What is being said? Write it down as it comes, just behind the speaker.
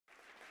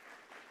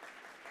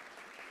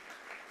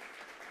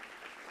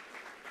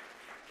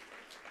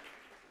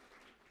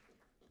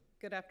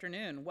Good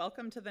afternoon.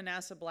 Welcome to the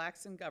NASA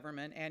Blacks in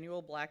Government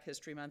Annual Black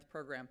History Month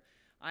program.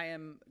 I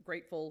am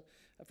grateful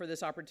for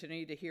this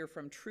opportunity to hear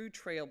from true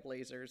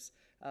trailblazers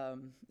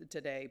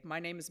today. My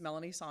name is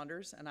Melanie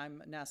Saunders, and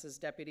I'm NASA's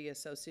Deputy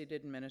Associate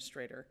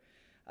Administrator.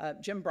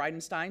 Jim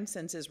Bridenstine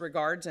sends his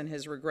regards and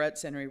his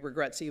regrets, and he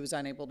regrets he was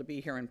unable to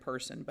be here in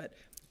person, but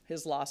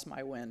his loss,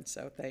 my win,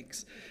 so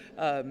thanks.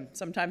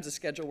 Sometimes the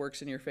schedule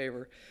works in your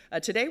favor.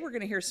 Today we're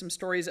going to hear some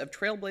stories of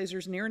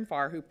trailblazers near and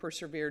far who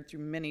persevered through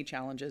many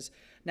challenges.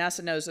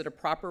 NASA knows that a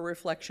proper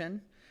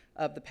reflection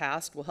of the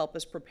past will help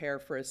us prepare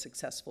for a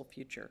successful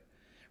future.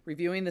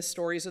 Reviewing the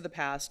stories of the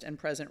past and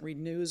present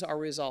renews our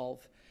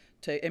resolve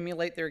to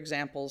emulate their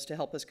examples to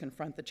help us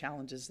confront the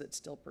challenges that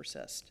still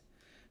persist.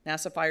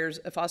 NASA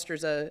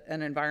fosters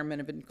an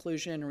environment of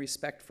inclusion and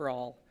respect for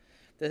all.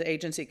 The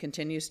agency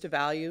continues to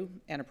value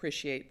and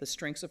appreciate the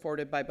strengths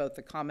afforded by both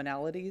the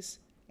commonalities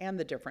and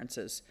the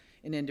differences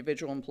in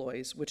individual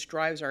employees, which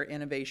drives our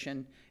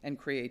innovation and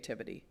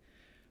creativity.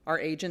 Our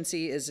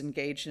agency is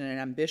engaged in an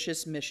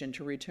ambitious mission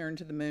to return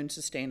to the moon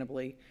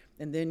sustainably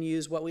and then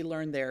use what we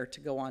learned there to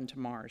go on to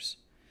Mars.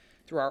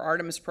 Through our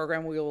Artemis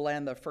program, we will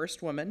land the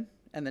first woman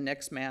and the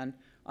next man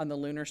on the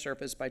lunar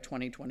surface by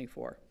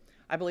 2024.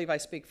 I believe I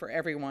speak for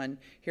everyone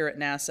here at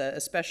NASA,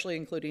 especially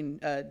including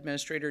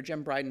Administrator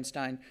Jim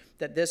Bridenstine,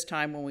 that this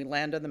time when we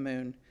land on the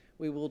moon,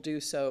 we will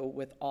do so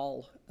with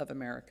all of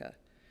America.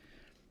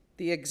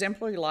 The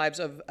exemplary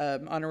lives of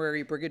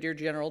honorary Brigadier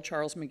General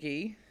Charles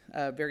McGee,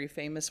 very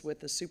famous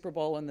with the Super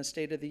Bowl and the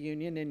State of the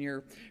Union in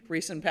your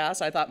recent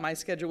past. I thought my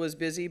schedule was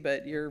busy,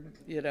 but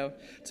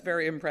it's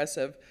very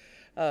impressive.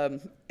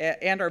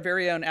 And our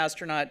very own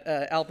astronaut,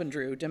 Alvin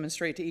Drew,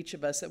 demonstrate to each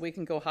of us that we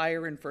can go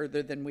higher and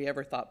further than we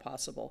ever thought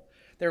possible.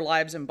 Their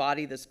lives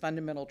embody this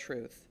fundamental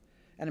truth,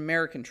 an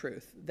American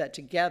truth, that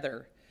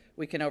together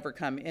we can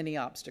overcome any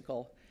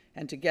obstacle,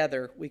 and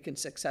together we can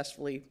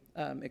successfully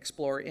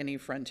explore any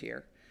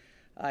frontier.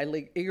 I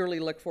eagerly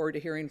look forward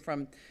to hearing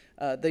from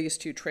these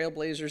two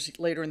trailblazers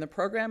later in the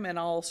program, and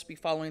I'll also be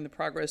following the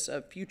progress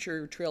of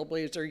future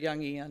trailblazer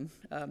young Ian,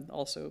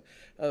 also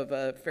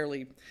of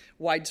fairly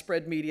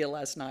widespread media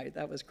last night.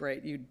 That was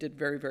great. You did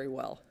very, very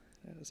well.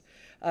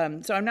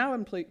 So I'm now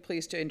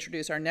pleased to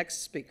introduce our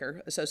next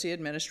speaker, Associate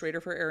Administrator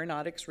for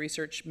Aeronautics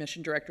Research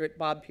Mission Directorate,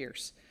 Bob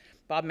Pierce.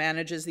 Bob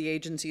manages the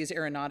agency's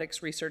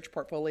aeronautics research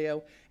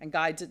portfolio and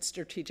guides its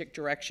strategic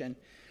direction.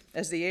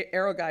 As the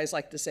aero guys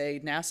like to say,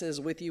 NASA is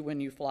with you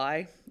when you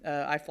fly.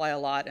 I fly a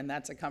lot, and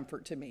that's a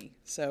comfort to me.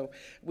 So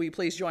will you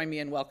please join me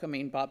in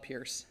welcoming Bob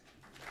Pierce.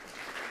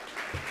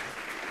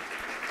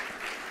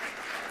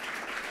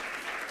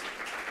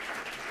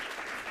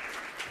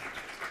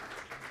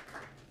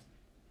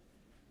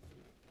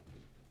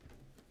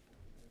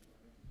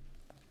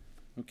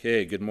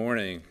 Okay, good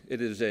morning.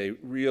 It is a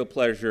real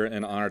pleasure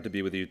and honor to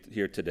be with you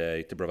here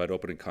today to provide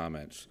opening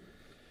comments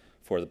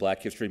for the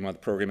Black History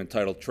Month program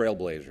entitled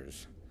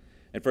Trailblazers.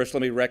 And first,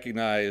 let me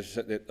recognize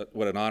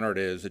what an honor it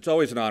is. It's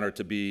always an honor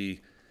to be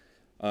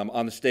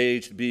on the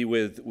stage, to be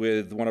with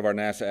one of our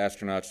NASA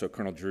astronauts, so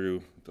Colonel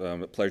Drew,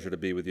 a pleasure to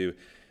be with you.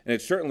 And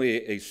it's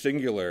certainly a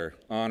singular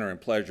honor and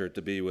pleasure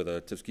to be with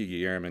a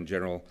Tuskegee Airman,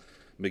 General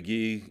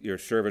McGee. Your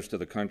service to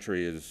the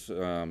country is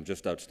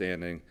just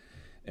outstanding.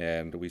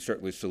 And we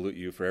certainly salute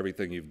you for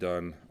everything you've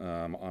done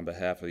on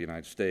behalf of the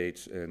United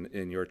States and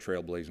in your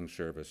trailblazing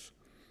service.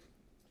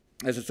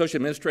 As Associate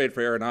Administrator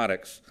for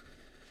Aeronautics,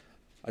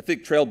 I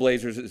think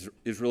Trailblazers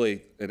is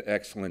really an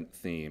excellent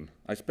theme.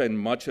 I spend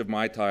much of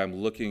my time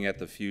looking at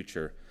the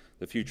future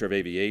of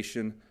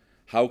aviation.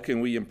 How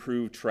can we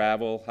improve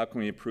travel? How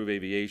can we improve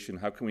aviation?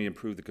 How can we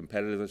improve the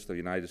competitiveness of the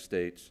United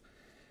States?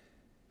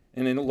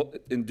 And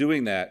in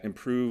doing that,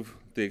 improve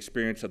the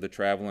experience of the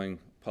traveling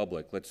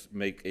public. Let's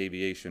make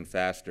aviation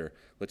faster.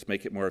 Let's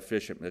make it more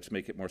efficient. Let's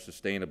make it more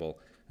sustainable.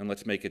 And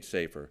let's make it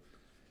safer.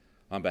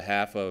 On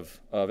behalf of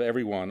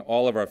everyone,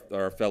 all of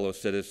our fellow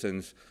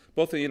citizens,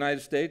 both in the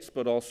United States,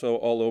 but also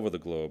all over the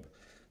globe,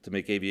 to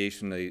make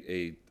aviation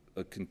a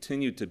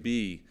continue to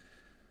be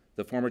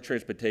the form of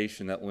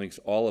transportation that links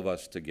all of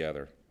us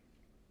together.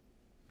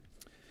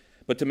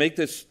 But to make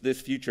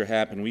this future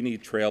happen, we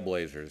need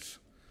trailblazers.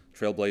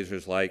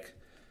 Trailblazers like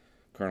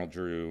Colonel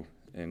Drew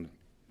and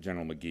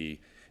General McGee.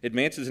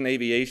 Advances in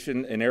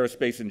aviation and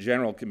aerospace in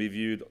general can be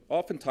viewed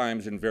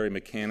oftentimes in very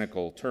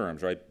mechanical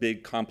terms, right?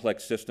 Big,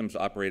 complex systems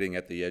operating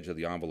at the edge of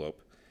the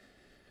envelope.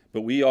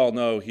 But we all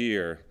know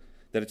here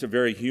that it's a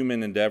very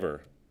human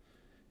endeavor,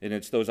 and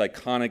it's those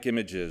iconic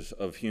images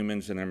of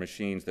humans and their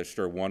machines that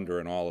stir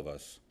wonder in all of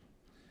us.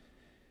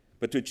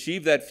 But to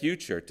achieve that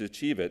future, to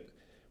achieve it,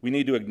 we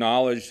need to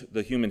acknowledge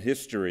the human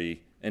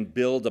history and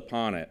build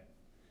upon it.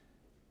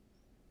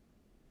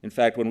 In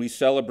fact, when we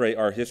celebrate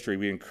our history,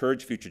 we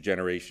encourage future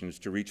generations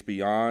to reach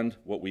beyond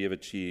what we have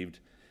achieved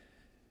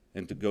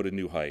and to go to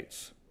new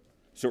heights.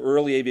 So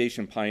early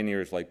aviation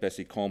pioneers like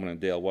Bessie Coleman and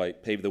Dale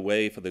White paved the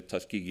way for the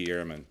Tuskegee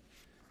Airmen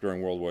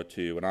during World War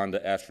II, and on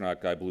to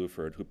astronaut Guy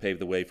Bluford, who paved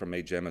the way for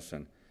Mae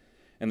Jemison.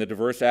 And the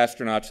diverse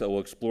astronauts that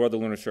will explore the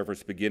lunar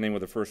surface, beginning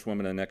with the first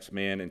woman and the next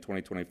man in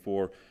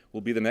 2024,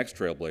 will be the next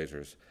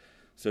trailblazers.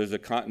 So there's a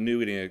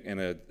continuity and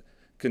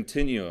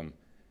continuum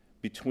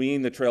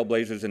between the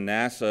Trailblazers and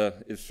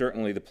NASA is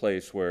certainly the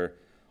place where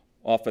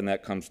often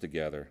that comes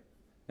together.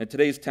 And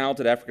today's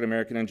talented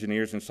African-American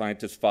engineers and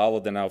scientists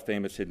followed the now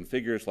famous hidden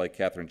figures like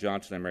Katherine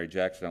Johnson and Mary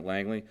Jackson at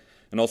Langley,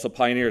 and also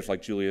pioneers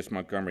like Julius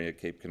Montgomery at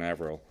Cape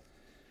Canaveral.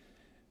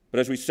 But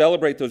as we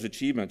celebrate those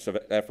achievements of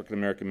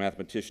African-American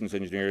mathematicians,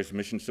 engineers,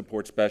 mission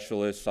support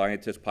specialists,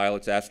 scientists,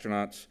 pilots,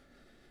 astronauts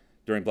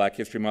during Black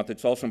History Month,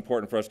 it's also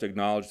important for us to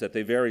acknowledge that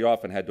they very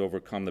often had to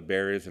overcome the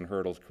barriers and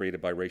hurdles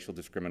created by racial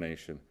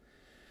discrimination.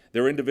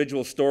 Their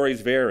individual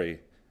stories vary,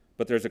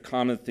 but there's a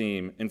common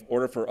theme. In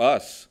order for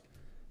us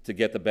to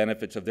get the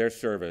benefits of their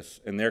service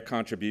and their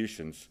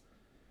contributions,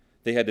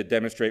 they had to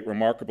demonstrate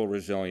remarkable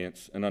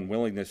resilience and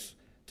unwillingness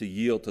to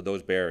yield to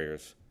those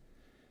barriers.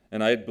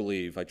 And I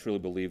truly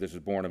believe this is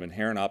born of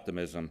inherent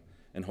optimism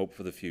and hope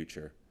for the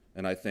future.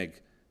 And I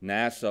think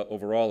NASA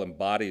overall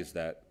embodies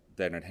that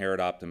inherent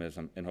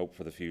optimism and hope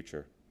for the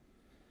future.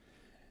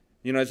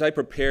 You know, as I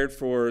prepared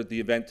for the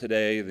event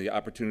today, the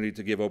opportunity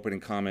to give opening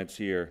comments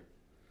here,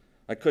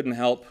 I couldn't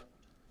help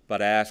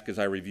but ask, as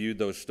I reviewed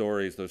those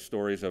stories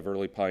of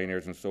early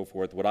pioneers and so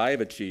forth, what I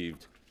have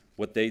achieved,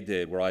 what they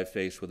did, where I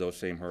faced with those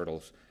same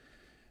hurdles.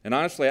 And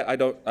honestly, I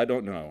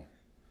don't know.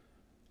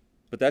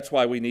 But that's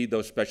why we need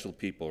those special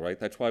people, right?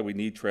 That's why we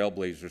need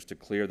trailblazers to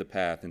clear the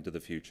path into the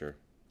future.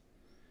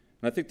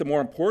 And I think the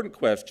more important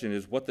question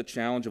is what the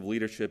challenge of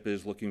leadership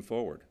is looking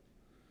forward.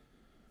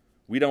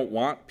 We don't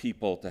want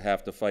people to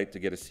have to fight to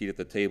get a seat at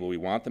the table. We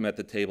want them at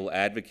the table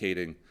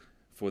advocating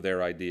for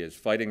their ideas,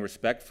 fighting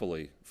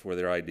respectfully for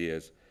their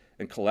ideas,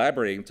 and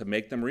collaborating to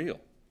make them real.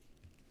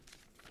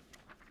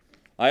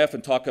 I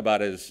often talk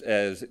about as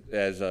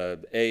a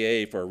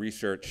AA for a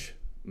research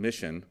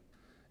mission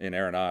in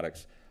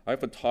aeronautics. I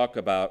often talk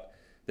about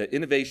that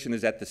innovation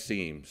is at the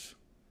seams.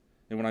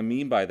 And what I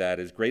mean by that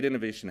is great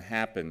innovation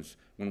happens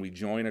when we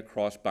join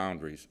across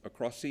boundaries,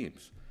 across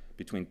seams,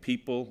 between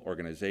people,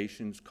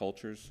 organizations,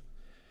 cultures.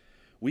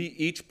 We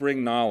each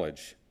bring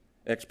knowledge,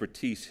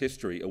 expertise,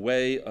 history, a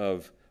way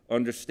of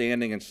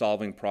understanding and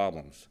solving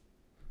problems.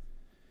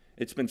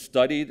 It's been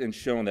studied and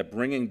shown that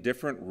bringing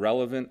different,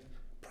 relevant,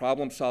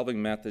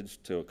 problem-solving methods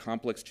to a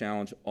complex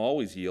challenge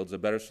always yields a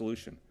better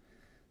solution.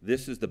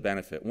 This is the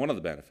benefit, one of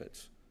the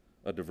benefits,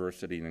 of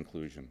diversity and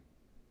inclusion.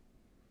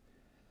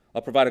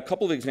 I'll provide a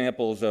couple of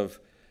examples of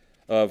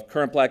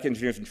current Black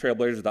engineers and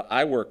trailblazers that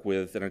I work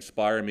with that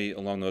inspire me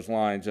along those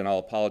lines, and I'll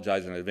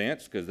apologize in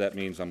advance because that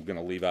means I'm going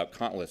to leave out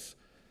countless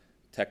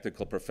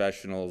technical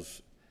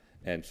professionals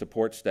and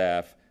support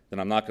staff that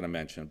I'm not going to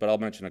mention, but I'll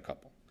mention a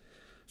couple.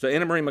 So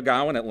Anna Marie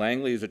McGowan at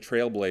Langley is a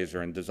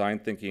trailblazer in design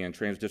thinking and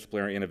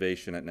transdisciplinary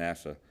innovation at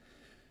NASA.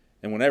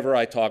 And whenever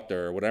I talk to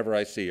her, whenever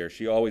I see her,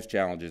 she always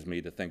challenges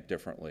me to think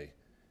differently,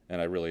 and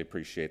I really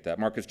appreciate that.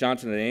 Marcus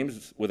Johnson at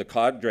Ames, with a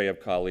cadre of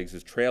colleagues,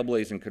 is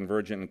trailblazing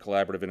convergent and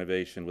collaborative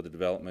innovation with the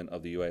development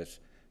of the U.S.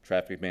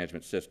 traffic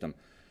management system.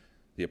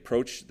 The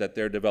approach that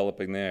they're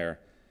developing there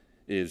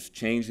is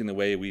changing the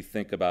way we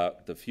think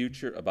about the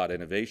future, about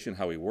innovation,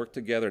 how we work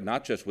together,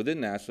 not just within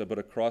NASA, but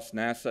across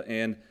NASA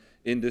and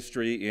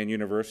industry and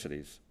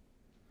universities.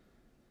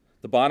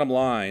 The bottom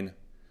line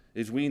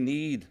is we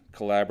need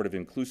collaborative,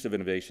 inclusive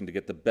innovation to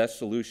get the best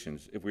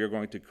solutions if we are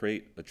going to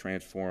create a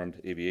transformed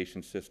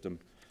aviation system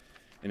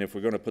and if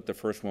we're going to put the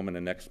first woman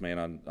and next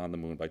man on the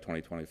moon by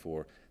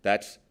 2024.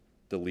 That's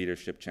the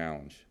leadership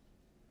challenge.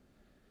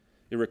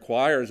 It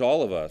requires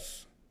all of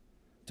us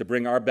to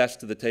bring our best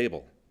to the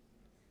table,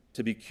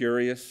 to be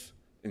curious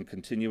and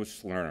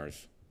continuous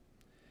learners.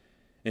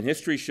 And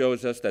history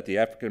shows us that the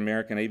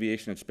African-American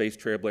aviation and space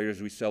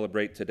trailblazers we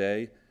celebrate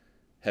today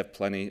have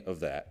plenty of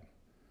that.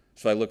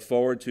 So I look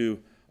forward to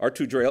our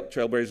two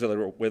trailblazers that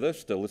are with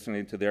us, to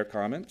listening to their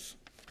comments.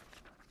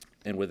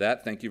 And with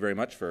that, thank you very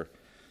much for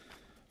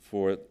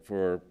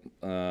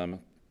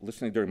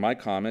listening during my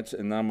comments.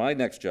 And now my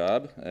next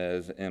job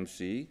as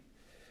MC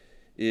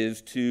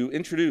is to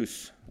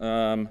introduce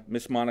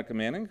Miss Monica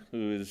Manning,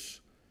 who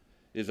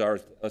is our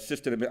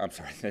assistant, I'm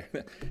sorry,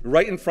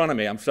 right in front of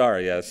me, I'm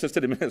sorry,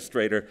 assistant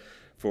administrator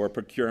for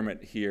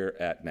procurement here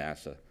at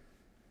NASA.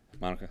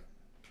 Monica.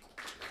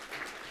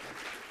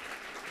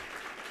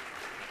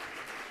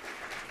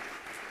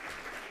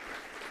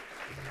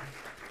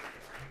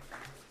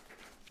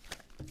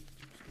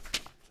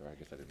 Sorry, I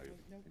guess I didn't know you.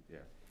 Yeah.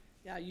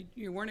 Yeah,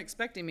 you weren't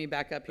expecting me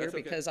back up here. That's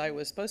okay. Because I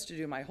was supposed to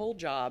do my whole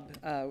job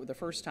the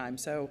first time.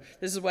 So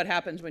this is what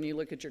happens when you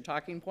look at your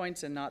talking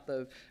points and not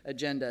the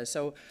agenda.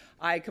 So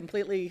I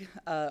completely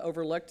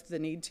overlooked the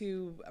need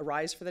to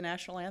rise for the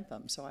national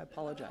anthem, so I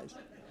apologize.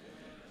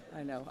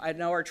 I know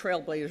our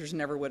trailblazers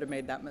never would have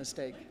made that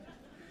mistake.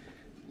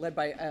 Led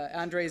by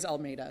Andres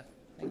Almeida.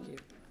 Thank you.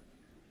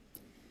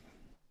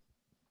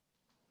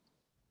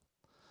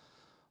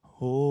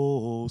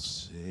 Oh,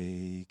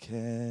 say,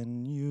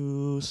 can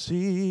you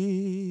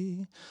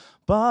see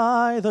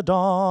by the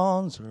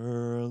dawn's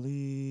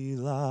early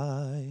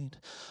light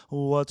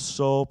what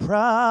so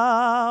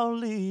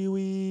proudly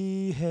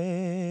we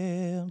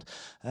hailed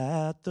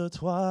at the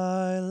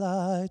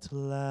twilight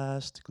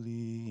last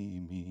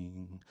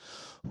gleaming,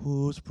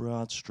 whose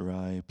broad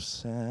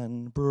stripes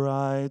and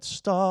bright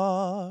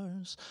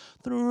stars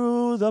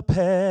through the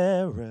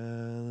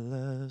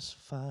perilous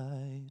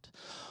fight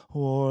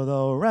o'er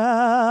the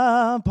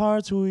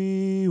ramparts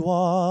we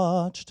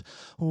watched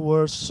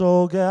were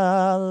so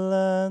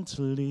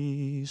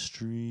gallantly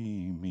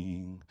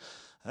streaming,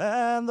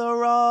 and the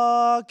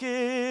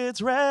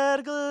rocket's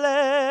red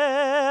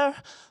glare,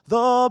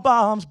 the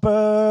bombs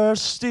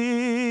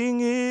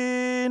bursting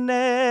in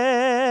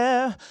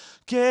air,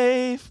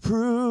 gave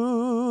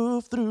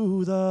proof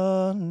through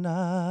the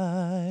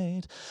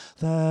night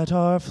that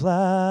our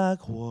flag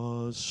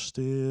was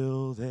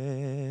still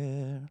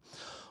there.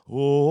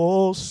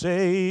 Oh,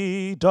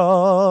 say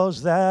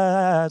does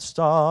that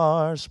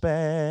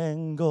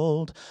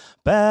star-spangled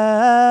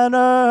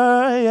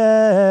banner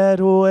yet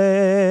wave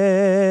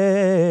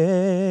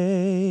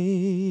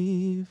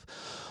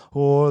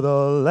o'er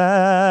the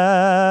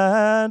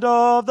land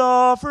of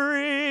the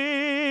free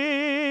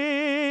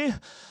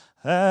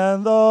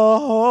and the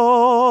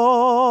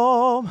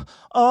home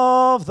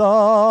of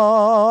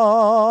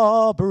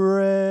the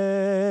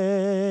brave?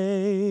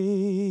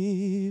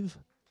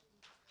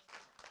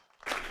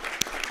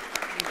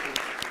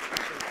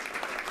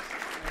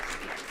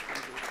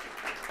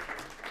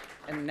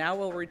 And now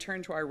we'll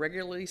return to our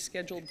regularly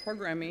scheduled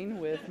programming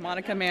with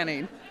Monica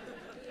Manning.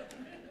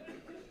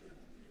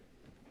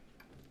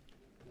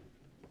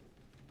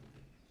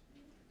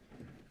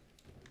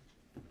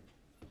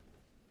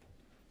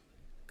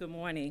 Good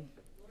morning.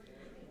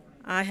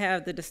 I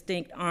have the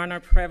distinct honor,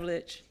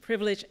 privilege,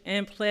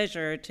 and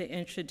pleasure to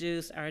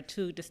introduce our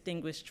two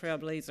distinguished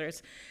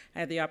Trailblazers. I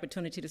had the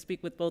opportunity to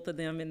speak with both of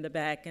them in the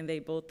back, and they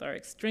both are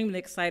extremely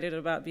excited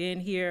about being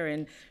here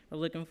and are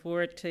looking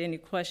forward to any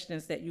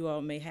questions that you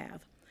all may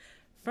have.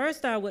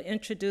 First, I will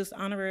introduce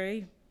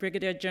Honorary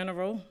Brigadier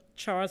General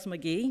Charles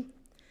McGee.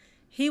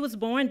 He was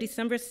born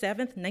December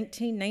 7th,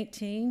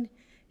 1919.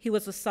 He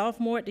was a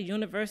sophomore at the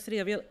University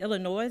of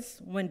Illinois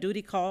when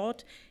duty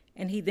called,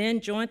 and he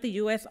then joined the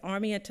U.S.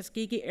 Army and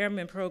Tuskegee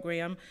Airmen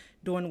program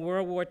during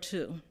World War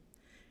II.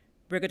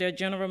 Brigadier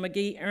General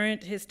McGee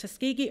earned his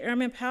Tuskegee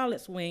Airmen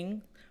Pilot's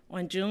Wing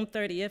on June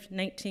 30th,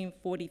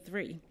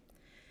 1943.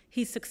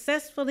 He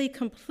successfully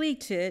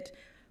completed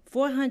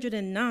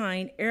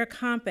 409 air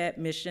combat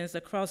missions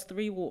across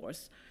 3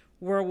 wars,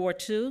 World War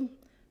II,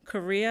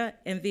 Korea,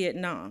 and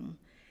Vietnam,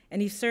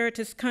 and he served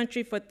his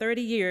country for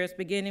 30 years,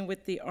 beginning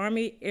with the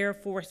Army Air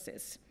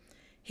Forces.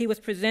 He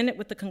was presented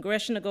with the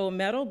Congressional Gold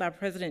Medal by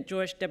President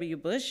George W.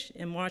 Bush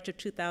in March of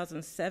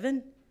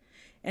 2007,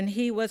 and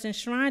he was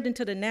enshrined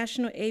into the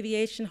National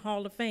Aviation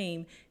Hall of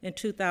Fame in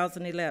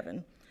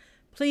 2011.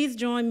 Please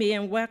join me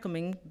in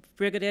welcoming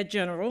Brigadier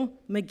General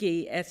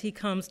McGee as he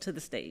comes to the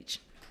stage.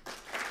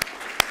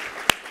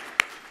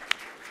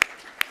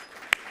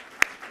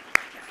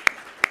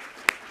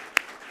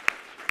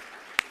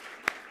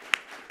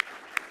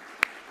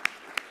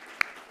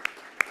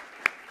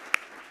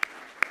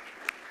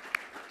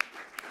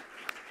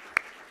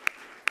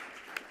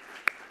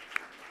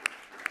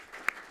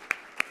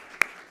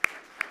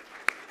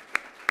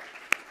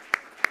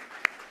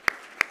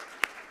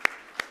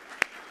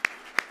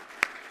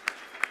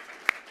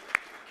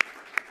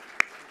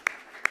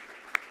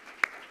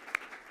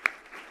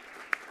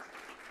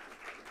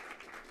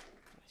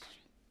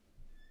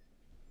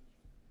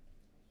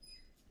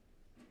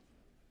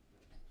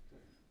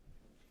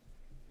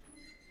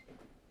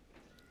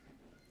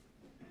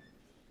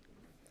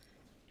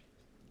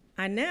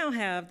 I now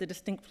have the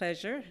distinct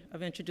pleasure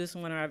of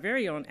introducing one of our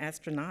very own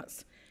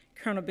astronauts,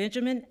 Colonel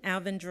Benjamin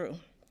Alvin Drew.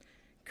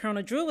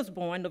 Colonel Drew was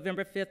born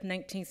November 5th,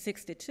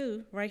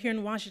 1962, right here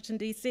in Washington,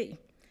 D.C.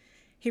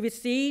 He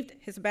received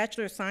his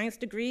Bachelor of Science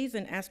degrees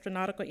in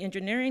Astronautical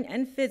Engineering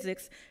and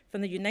Physics from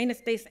the United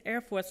States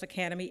Air Force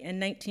Academy in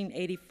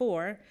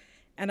 1984,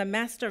 and a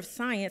Master of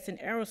Science in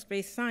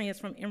Aerospace Science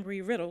from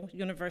Embry-Riddle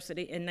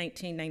University in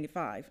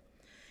 1995.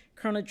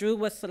 Colonel Drew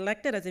was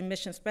selected as a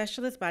mission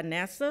specialist by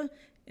NASA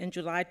in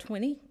July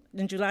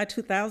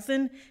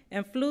 2000,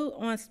 and flew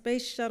on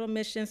Space Shuttle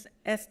missions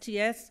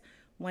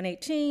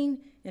STS-118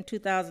 in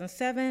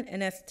 2007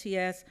 and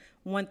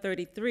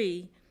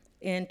STS-133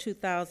 in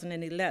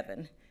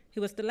 2011. He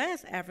was the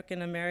last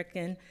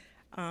African-American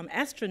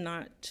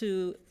astronaut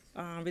to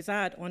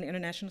reside on the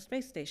International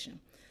Space Station.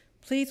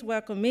 Please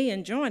welcome me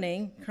in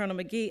joining Colonel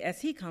McGee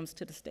as he comes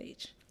to the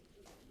stage.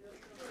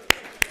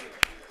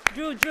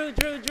 Drew.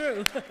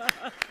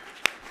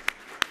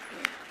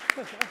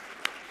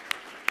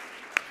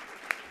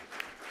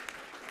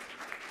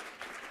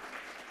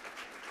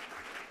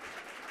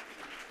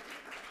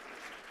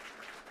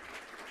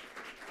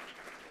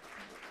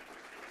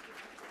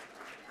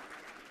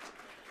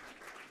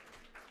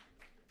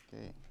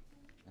 Okay,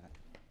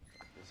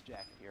 this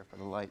jacket here for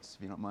the lights,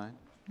 if you don't mind.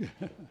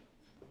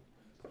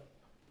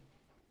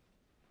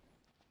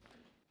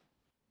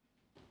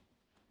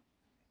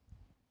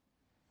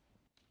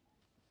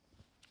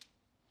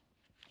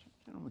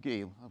 General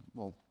McGee,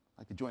 well,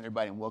 like to join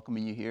everybody in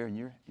welcoming you here, and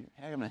you're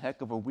having a heck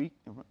of a week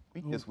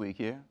this week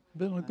here.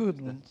 Been a good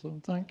one, so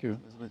thank you.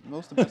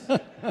 Most of us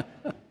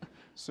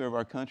serve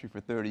our country for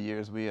 30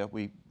 years.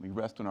 We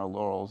rest on our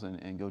laurels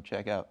and go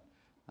check out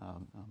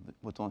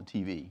what's on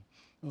TV.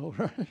 All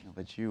right.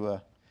 But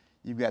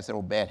you've got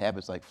several bad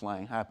habits like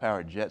flying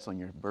high-powered jets on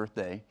your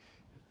birthday,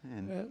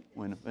 and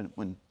when at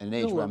an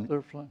age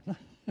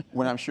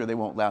when I'm sure they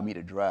won't allow me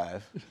to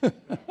drive.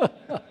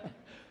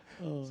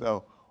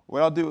 So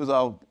what I'll do is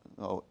I'll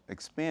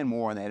expand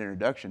more on that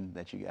introduction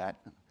that you got,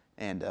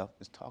 and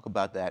just talk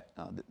about that,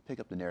 pick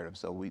up the narrative.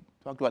 So we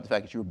talked about the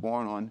fact that you were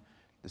born on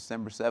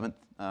December 7th,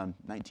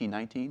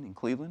 1919 in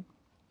Cleveland.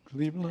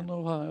 Cleveland,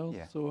 Ohio.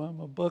 Yeah. So I'm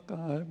a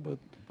Buckeye, but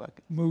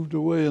moved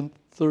away in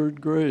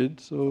 3rd grade,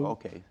 so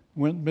Okay.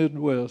 went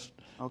Midwest.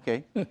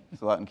 Okay.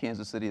 So out in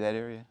Kansas City, that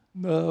area?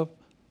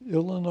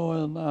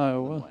 Illinois and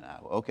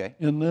Iowa, Okay.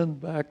 and then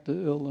back to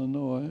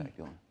Illinois. Back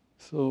on.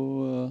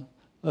 So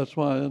that's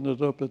why I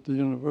ended up at the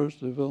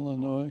University of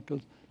Illinois,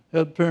 because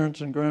had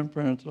parents and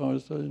grandparents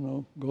always say,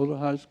 go to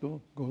high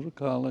school, go to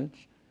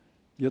college,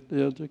 get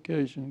the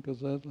education, because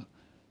that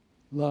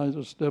allows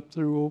you to step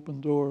through open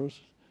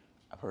doors.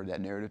 I've heard that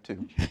narrative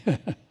too.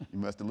 You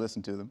must have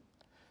listened to them.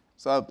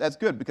 So that's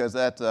good, because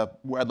that's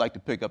where I'd like to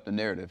pick up the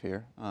narrative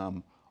here.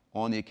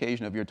 On the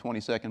occasion of your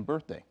 22nd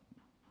birthday,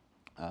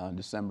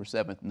 December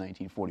 7th,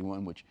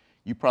 1941, which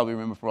you probably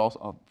remember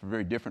for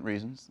very different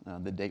reasons,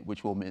 the date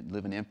which will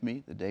live in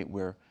infamy, the date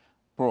where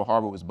Pearl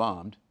Harbor was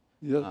bombed.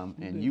 Yes,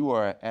 and you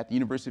are at the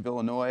University of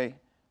Illinois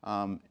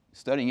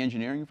studying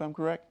engineering, if I'm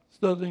correct?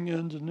 Studying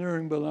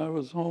engineering, but I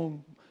was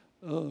home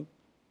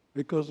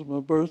because of my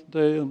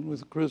birthday and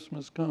with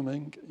Christmas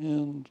coming.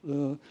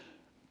 And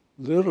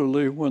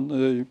literally when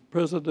the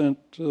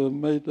president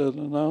made that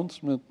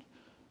announcement,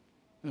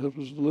 it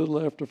was a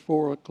little after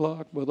 4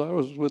 o'clock, but I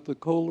was with the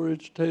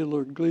Coleridge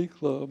Taylor Glee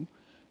Club,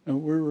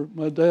 and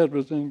my dad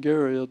was in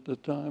Gary at the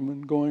time,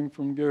 and going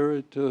from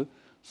Gary to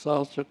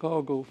South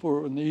Chicago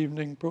for an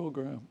evening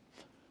program.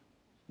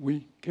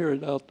 We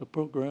carried out the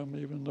program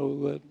even though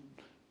that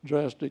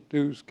drastic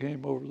news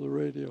came over the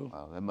radio.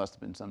 Wow, that must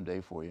have been some day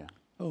for you.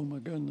 Oh my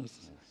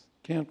goodness, Yes.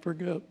 Can't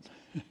forget.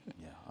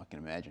 Yeah, I can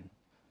imagine.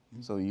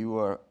 So you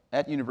are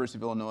at the University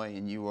of Illinois,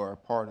 and you are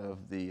part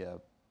of the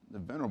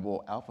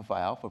venerable Alpha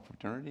Phi Alpha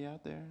fraternity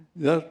out there?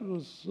 That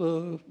was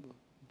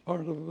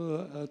part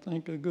of, I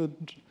think, a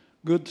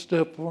good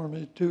step for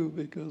me too,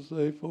 because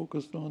they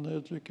focused on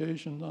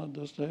education, not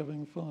just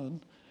having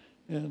fun,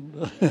 and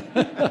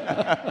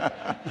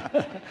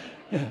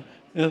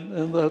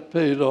and that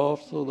paid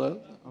off. So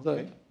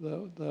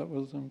that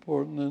was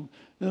important, and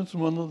it's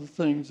one of the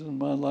things in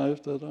my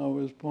life that I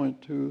always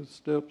point to.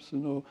 Steps,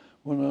 when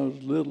I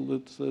was little,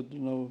 it said,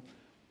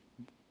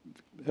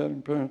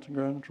 having parents and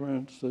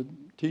grandparents said,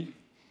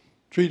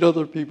 treat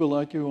other people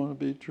like you want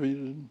to be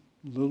treated.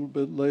 A little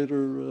bit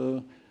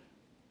later,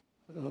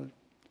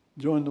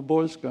 joined the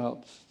Boy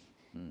Scouts.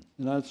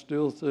 And I'd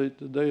still say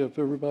today, if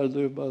everybody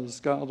lived by the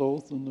Scout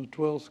Oath and the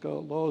 12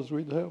 Scout laws,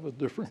 we'd have a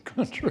different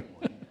country.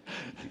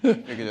 I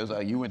figured it was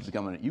like you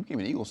became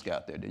an Eagle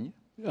Scout there, didn't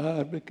you?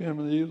 I became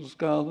an Eagle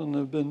Scout and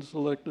have been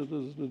selected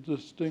as the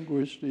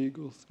Distinguished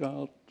Eagle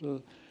Scout.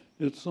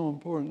 It's so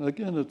important.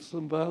 Again, it's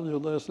some value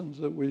lessons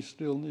that we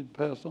still need to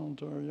pass on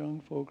to our young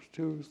folks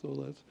too. So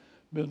that's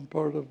been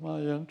part of my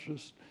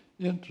interest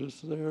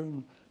there.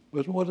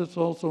 But what it's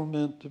also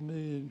meant to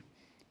me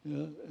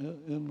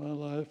in my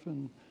life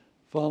and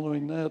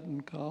following that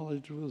in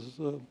college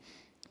was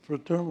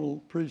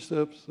fraternal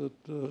precepts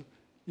that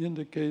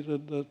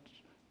indicated that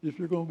if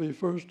you're going to be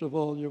first of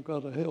all, you've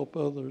got to help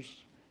others,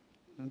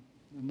 and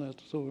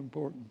that's so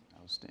important.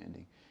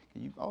 Outstanding.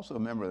 You also a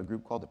member of a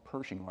group called the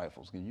Pershing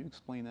Rifles. Can you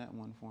explain that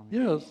one for me?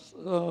 Yes.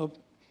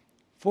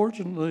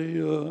 Fortunately,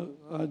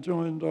 I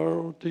joined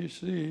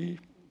ROTC.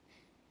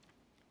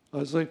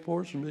 I say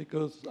fortunately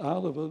because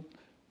out of it,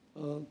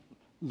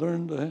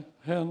 learned to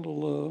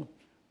handle a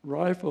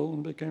rifle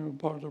and became a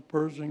part of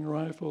Pershing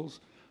Rifles.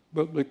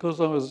 But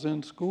because I was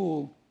in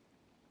school,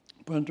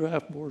 my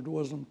draft board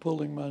wasn't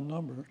pulling my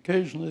number.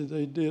 Occasionally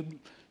they did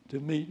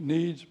to meet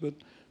needs, but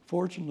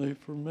fortunately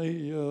for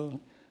me,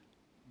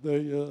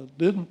 they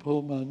didn't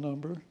pull my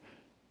number.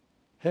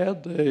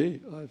 Had they,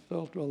 I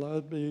felt, well,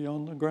 I'd be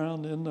on the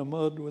ground in the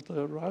mud with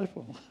that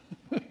rifle.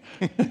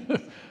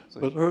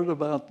 But heard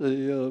about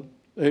the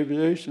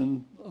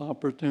aviation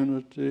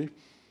opportunity,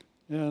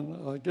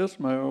 and I guess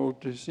my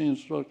ROTC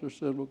instructor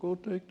said, well, go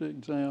take the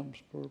exams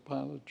for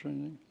pilot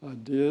training. I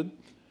did,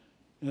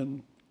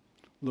 and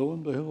lo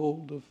and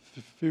behold,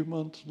 a few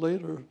months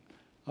later,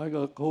 I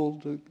got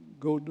called to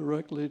go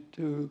directly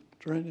to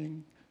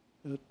training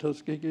at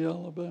Tuskegee,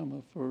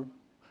 Alabama for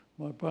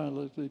my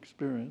pilot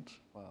experience.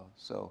 Wow.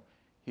 So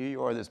here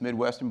you are, this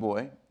Midwestern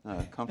boy,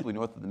 comfortably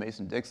north of the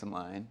Mason-Dixon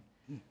line,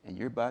 and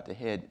you're about to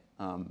head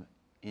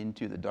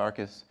into the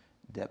darkest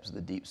depths of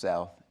the Deep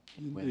South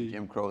when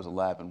Jim Crow is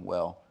alive and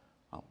well.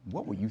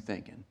 What were you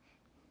thinking?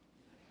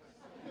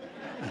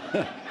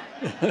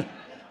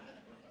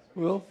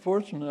 Well,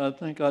 fortunately, I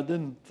think I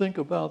didn't think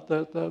about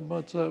that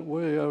much that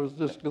way. I was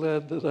just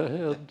glad that I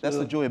had. That's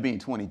the joy of being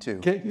 22.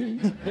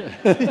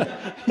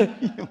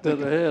 That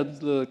I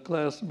had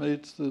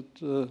classmates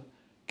that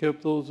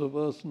kept those of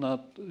us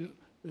not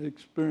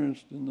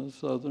experienced in the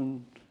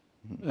southern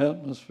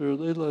atmosphere.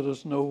 They let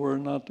us know where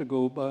not to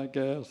go buy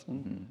gas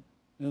and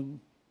you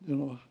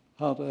know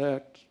how to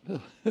act.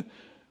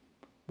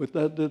 But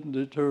that didn't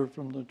deter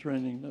from the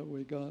training that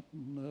we got,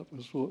 and that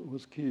was what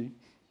was key.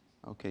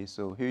 Okay,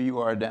 so here you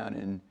are down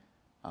in,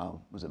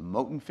 was it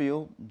Moton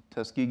Field,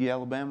 Tuskegee,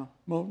 Alabama?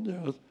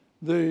 Moton, yes.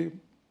 They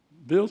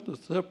built a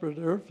separate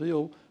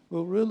airfield.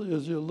 Well, really,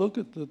 as you look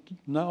at the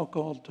now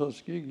called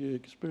Tuskegee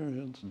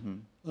experience,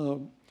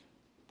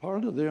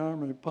 part of the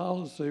Army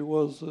policy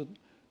was that,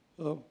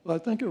 I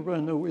think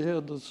everybody knew we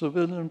had the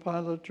civilian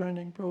pilot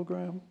training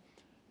program,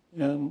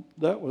 and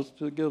that was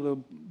to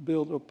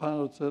build a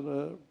pilots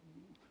that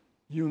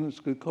units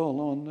could call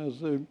on as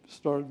they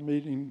started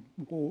meeting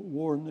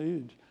war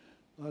needs.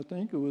 I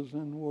think it was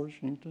in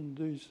Washington,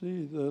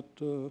 D.C.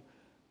 that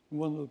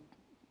one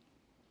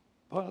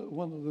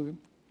of the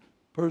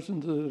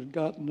persons that had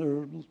gotten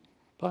their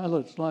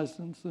pilot's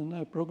license in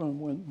that program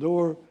went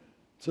door,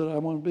 said, I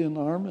want to be an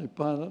Army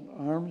pilot.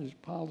 Army's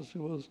policy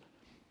was,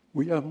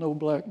 we have no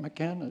black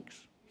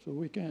mechanics, so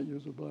we can't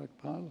use a black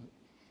pilot.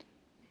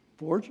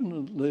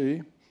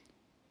 Fortunately,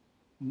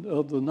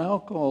 of the now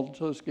called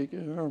Tuskegee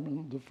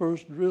Airmen, the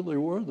first really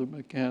were the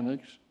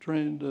mechanics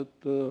trained at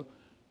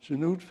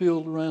Chanute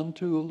Field,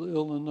 Rantoul,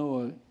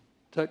 Illinois,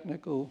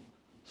 technical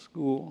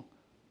school.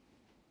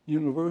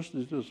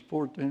 University is just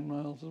 14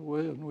 miles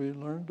away, and we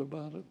learned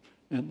about it.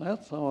 And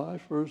that's how I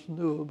first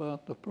knew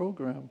about the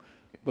program.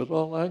 But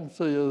all I can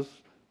say is,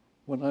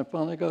 when I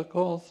finally got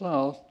called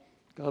south,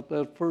 got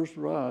that first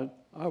ride,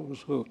 I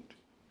was hooked.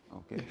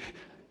 Okay.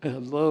 I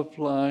loved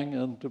flying,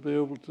 and to be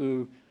able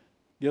to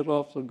get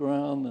off the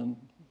ground and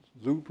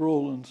zoop,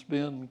 roll, and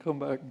spin, and come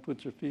back and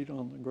put your feet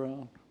on the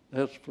ground,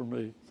 that's for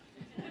me.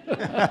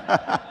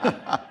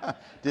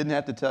 Didn't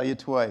have to tell you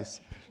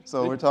twice.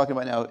 So we're talking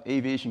about now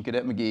Aviation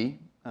Cadet McGee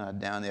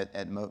down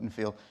at Moton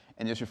Field.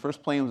 And your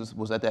first plane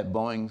was that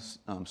Boeing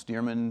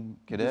Stearman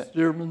Cadet?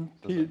 Stearman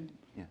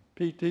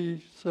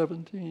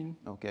PT-17.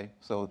 Okay,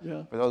 so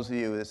yeah. For those of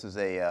you, this is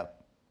a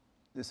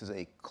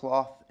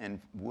cloth and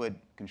wood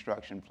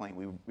construction plane.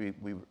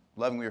 We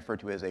lovingly refer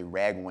to it as a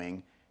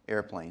ragwing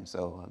airplane.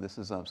 So this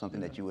is something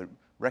that you would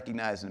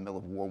recognize in the middle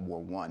of World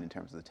War I in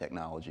terms of the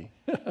technology.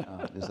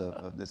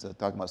 There's a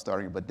talking about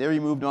starting it. But there you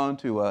moved on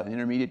to an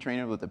intermediate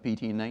trainer with the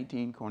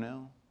PT-19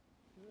 Cornell?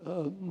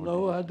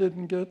 No, I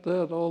didn't get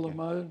that. All of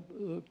my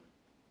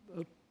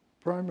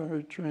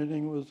primary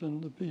training was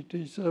in the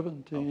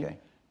PT-17. Okay.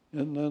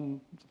 And then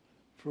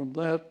from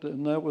that,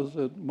 and that was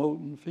at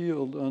Moton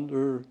Field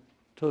under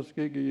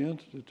Tuskegee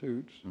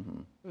Institute's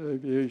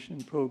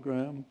aviation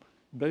program.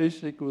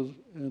 Basic was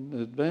in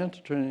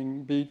advanced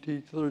training,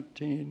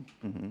 BT-13,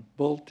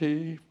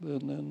 Bull-T,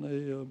 and then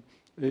the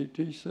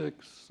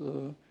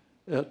AT-6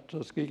 at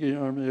Tuskegee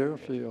Army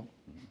Airfield.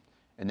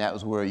 And that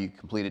was where you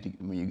completed,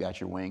 when you got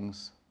your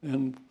wings?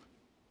 And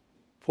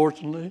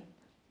fortunately,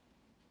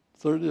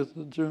 30th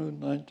of June,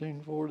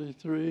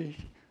 1943,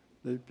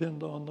 they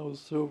pinned on those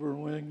silver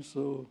wings.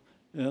 So,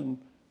 and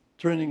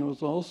training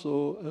was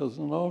also as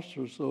an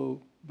officer,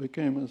 so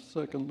became a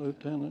second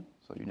lieutenant.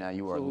 So now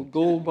you are. So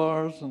gold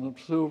bars and the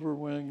silver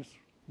wings,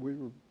 we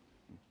were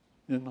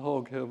in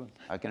hog heaven.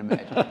 I can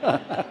imagine.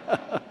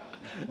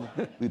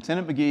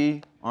 Lieutenant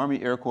McGee,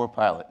 Army Air Corps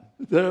pilot.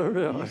 There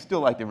we are. You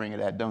still like the ring of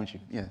that, don't you?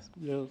 Yes.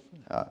 Yes.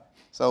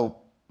 So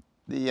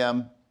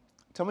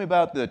tell me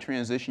about the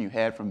transition you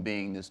had from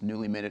being this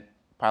newly minted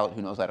pilot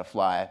who knows how to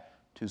fly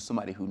to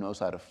somebody who knows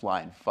how to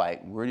fly and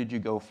fight. Where did you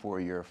go for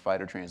your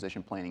fighter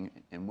transition planning,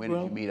 and when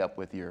did you meet up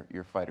with your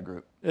fighter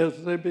group?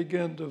 As they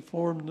began to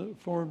form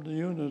the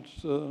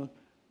units,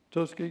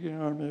 Tuskegee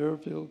Army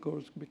Airfield, of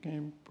course,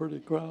 became pretty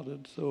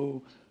crowded.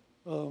 So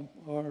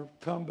our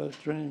combat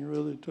training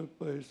really took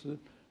place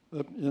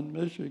up in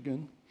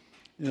Michigan,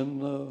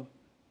 in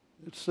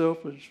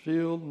Selfridge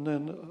Field, and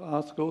then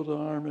Oscoda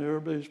Army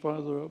Air Base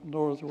farther up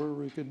north, where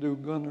we could do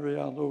gunnery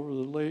out over the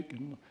lake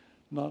and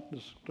not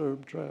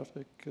disturb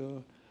traffic.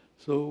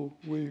 So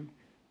we,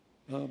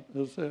 as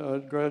I say, I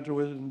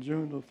graduated in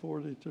June of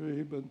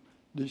 '43, but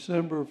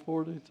December of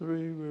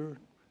 '43, we were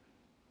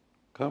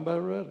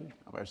combat ready.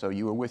 Okay, so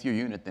you were with your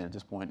unit then at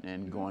this point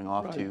and going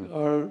off to?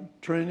 Our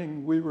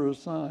training, we were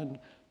assigned,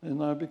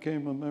 and I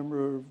became a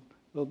member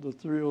of the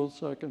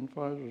 302nd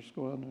Fighter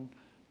Squadron.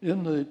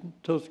 In the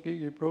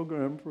Tuskegee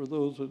program, for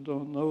those that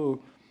don't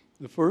know,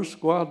 the first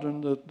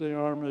squadron that the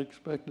Army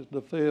expected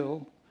to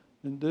fail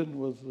and didn't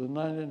was the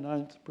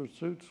 99th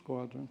Pursuit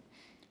Squadron.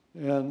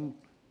 And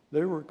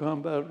they were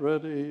combat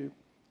ready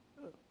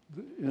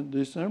in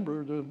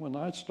December when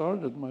I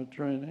started my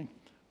training,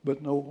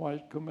 but no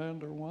white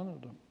commander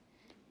wanted them.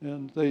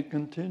 And they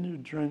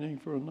continued training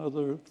for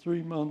another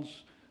 3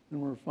 months and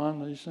were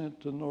finally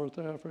sent to North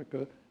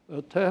Africa,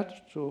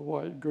 attached to a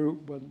white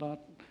group, but not,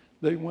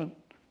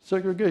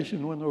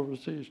 segregation went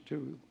overseas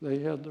too. They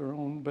had their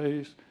own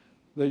base,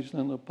 they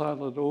sent a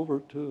pilot over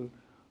to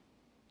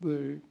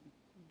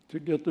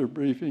get their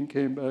briefing,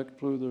 came back,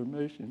 flew their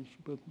missions.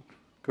 But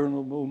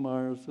Colonel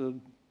Bomeyer said,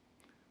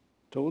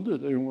 told you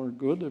they weren't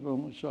good. They've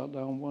only shot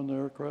down one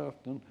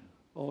aircraft and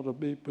ought to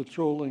be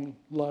patrolling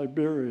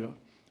Liberia.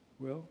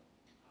 Well,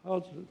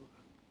 how's it?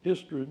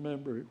 History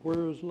memory.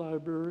 Where is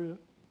Liberia?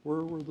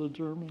 Where were the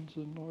Germans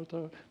in North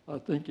Africa? I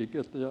think you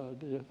get the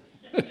idea.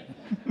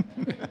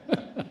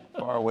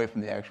 Far away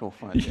from the actual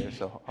front there,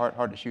 so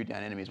hard to shoot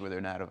down enemies where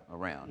they're not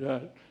around. Yeah,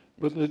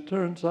 but it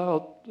turns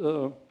out,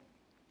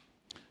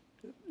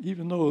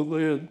 even though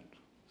they had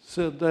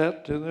said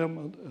that to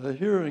them, a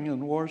hearing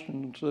in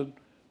Washington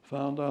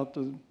found out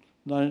the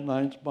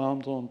 99's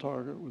bombs on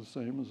target was the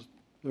same as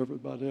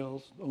everybody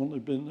else, only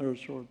been there a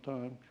short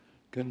time,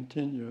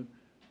 continued.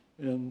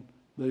 And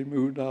they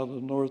moved out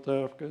of North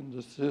Africa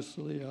into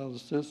Sicily, out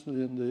of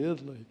Sicily into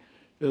Italy.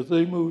 As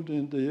they moved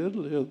into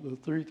Italy, the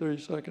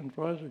 332nd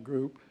Fighter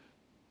Group,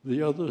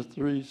 the other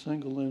three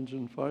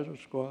single-engine fighter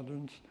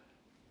squadrons,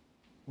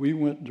 we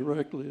went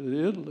directly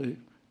to Italy.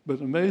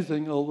 But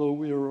amazing, although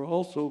we were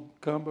also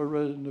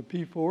combat in the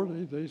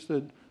P-40, they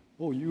said,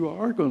 oh, you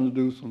are going to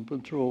do some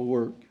patrol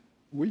work.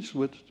 We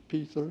switched to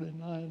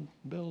P-39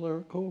 Bel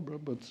Air Cobra,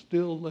 but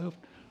still left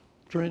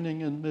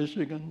training in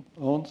Michigan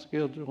on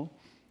schedule,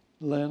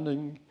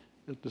 landing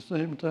at the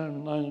same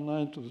time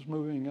 99th was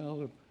moving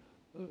out of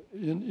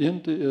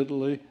into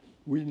Italy.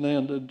 We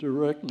landed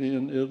directly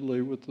in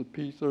Italy with the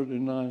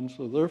P-39,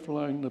 so they're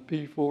flying the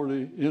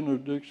P-40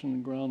 interdiction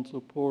and ground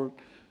support.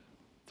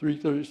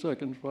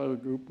 332nd Fighter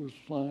Group was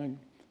flying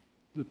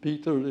the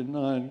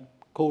P-39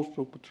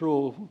 coastal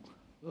patrol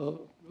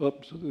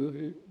up to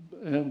the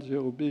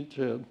Anzio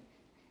beachhead.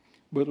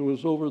 But it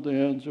was over the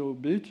Anzio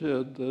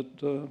beachhead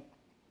that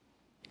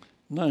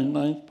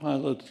 99th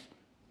pilots,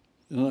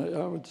 and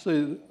I would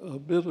say a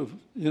bit of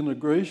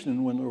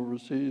integration went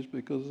overseas,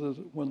 because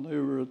when they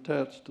were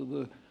attached to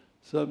the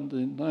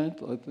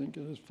 79th, I think,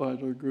 in his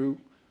fighter group,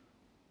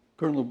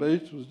 Colonel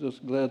Bates was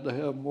just glad to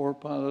have more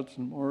pilots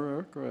and more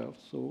aircraft.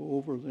 So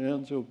over the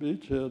Anzio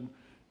beachhead,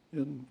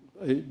 in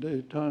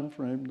 8-day time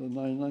frame, the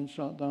 99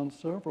 shot down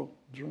several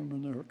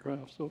German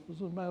aircraft. So it was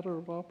a matter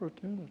of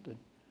opportunity.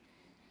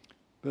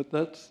 But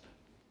that's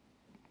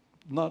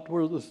not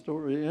where the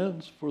story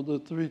ends for the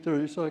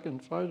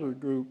 332nd Fighter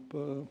Group.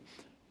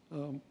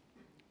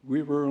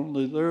 We were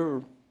only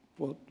there,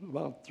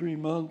 about 3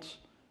 months,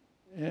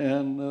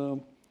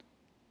 and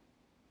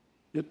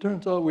it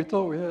turns out we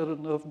thought we had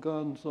enough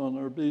guns on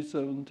our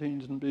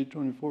B-17s and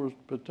B-24s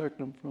to protect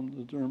them from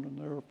the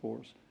German Air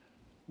Force.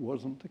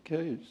 Wasn't the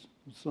case.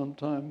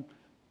 Sometimes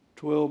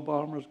 12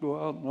 bombers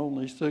go out and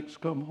only 6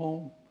 come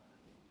home.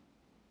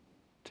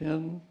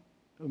 10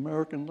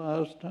 American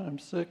lives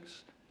times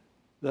 6,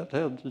 that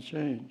had to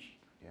change.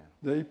 Yeah.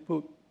 They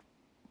put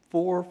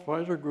 4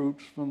 fighter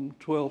groups from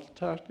 12th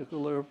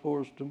Tactical Air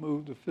Force to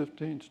move to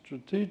 15th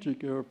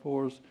Strategic Air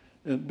Force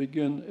and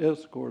begin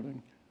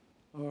escorting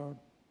our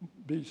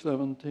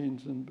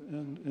B-17s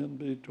and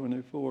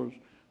B-24s.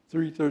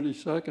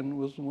 332nd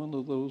was one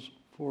of those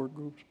 4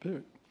 groups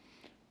picked.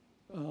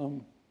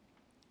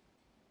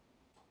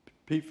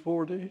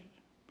 P-40,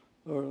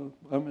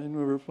 we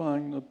were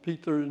flying the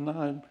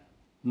P-39,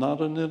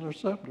 not an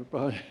interceptor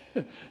by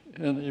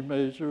any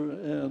measure,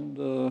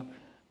 and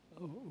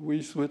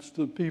we switched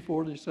to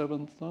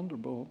P-47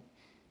 Thunderbolt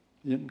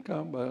in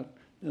combat.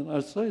 And I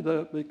say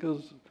that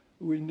because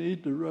we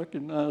need to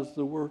recognize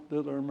the work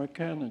that our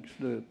mechanics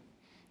did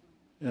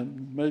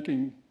in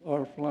making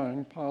our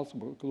flying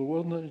possible, because there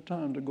wasn't any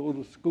time to go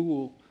to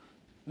school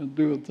and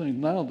do a thing.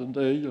 Now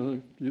today,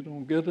 you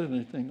don't get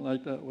anything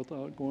like that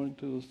without going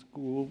to the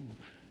school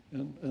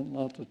and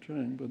lots of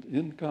training. But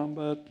in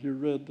combat, you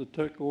read the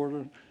tech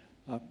order.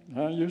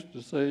 I used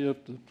to say, if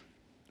the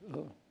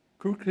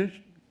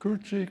crew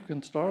chief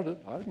can start it,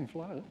 I can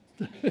fly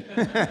it.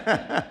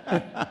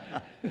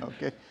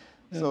 Okay,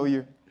 so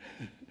you're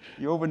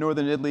over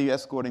northern Italy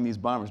escorting these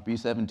bombers,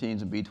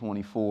 B-17s and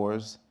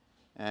B-24s,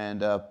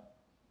 and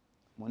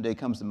one day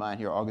comes to mind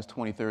here, August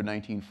 23rd,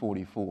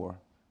 1944.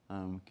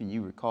 Can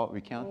you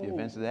recount the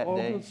events of that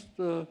day?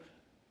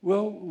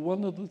 Well,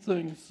 one of the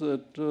things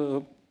that,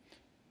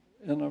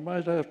 and I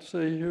might have to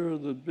say here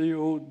that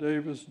B.O.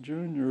 Davis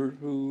Jr.,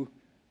 who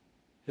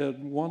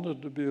had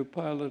wanted to be a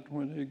pilot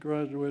when he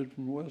graduated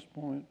from West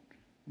Point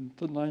in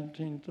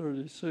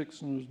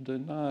 1936 and was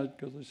denied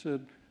because they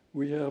said,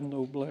 we have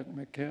no black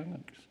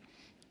mechanics.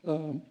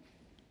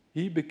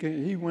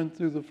 He went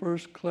through the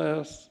first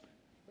class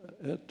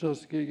at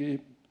Tuskegee,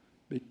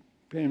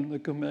 became the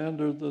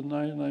commander of the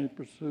 99th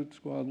Pursuit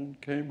Squadron,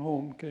 came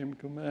home, became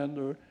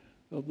commander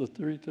of the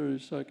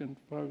 332nd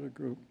Fighter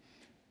Group.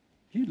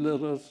 He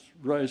let us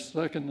rise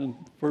second and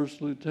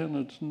first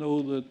lieutenants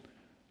know that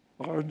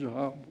our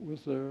job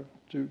was there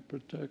to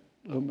protect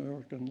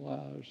American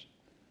lives.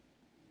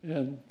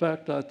 And in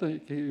fact, I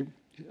think he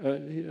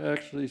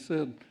actually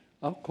said,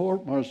 I'll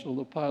court-martial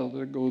the pilot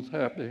that goes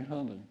happy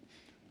hunting.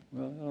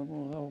 Well, I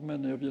don't know how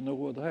many of you know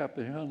what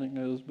happy hunting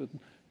is, but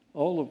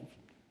all of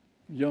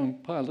young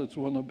pilots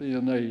want to be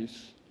an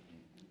ace.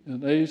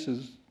 An ace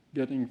is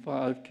getting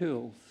 5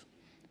 kills.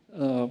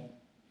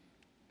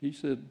 He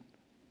said,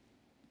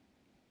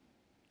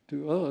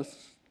 to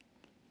us,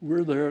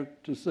 we're there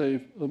to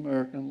save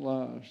American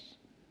lives.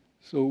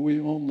 So we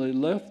only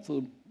left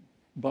the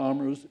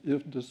bombers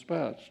if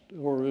dispatched,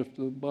 or if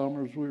the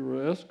bombers we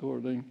were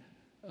escorting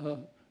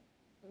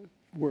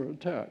were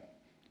attacked.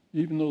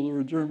 Even though there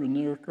were German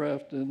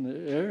aircraft in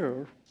the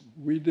air,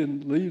 we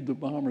didn't leave the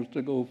bombers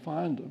to go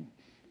find them.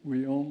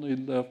 We only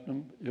left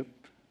them if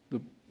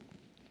the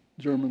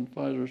German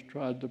fighters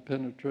tried to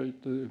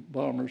penetrate the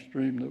bomber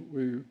stream that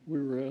we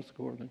were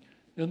escorting.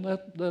 And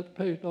that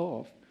paid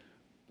off.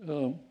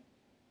 And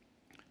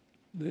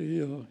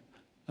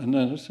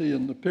then I see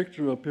in the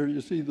picture up here,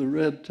 you see the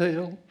red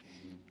tail.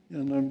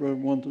 And I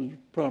wondered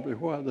probably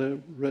why they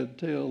have red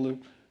tail.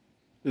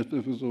 If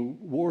it was a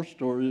war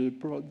story,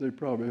 they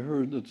probably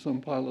heard that some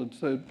pilot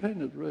said,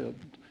 paint it red.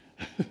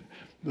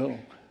 No.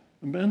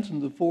 I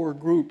mentioned the 4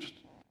 groups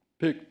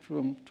picked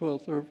from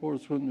 12th Air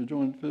Force when they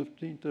joined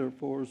 15th Air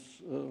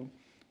Force.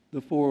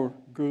 The 4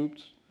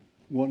 groups,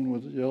 one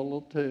was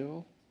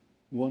yellowtail,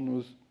 one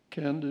was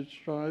candy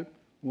stripe,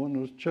 one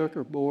was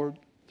checkerboard,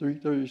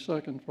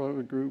 332nd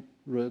Fighter Group,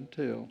 red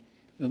tail.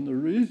 And the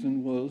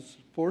reason was,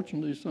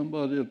 fortunately,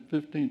 somebody at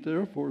 15th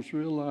Air Force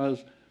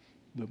realized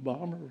the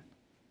bomber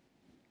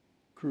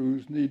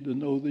crews need to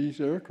know these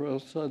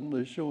aircraft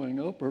suddenly showing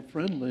up are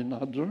friendly,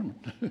 not German.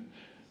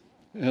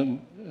 and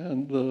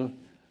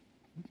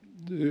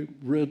the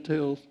red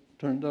tails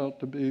turned out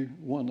to be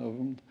one of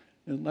them.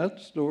 And that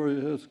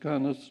story has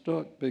kind of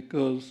stuck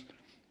because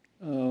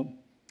of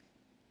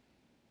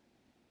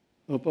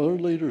our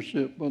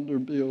leadership under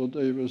B.O.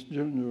 Davis,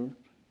 Jr.,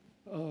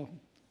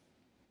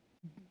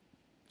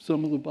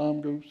 some of the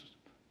bomb groups,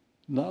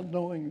 not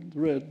knowing the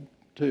red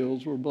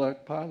tails were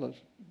black pilots,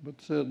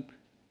 but said,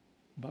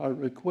 by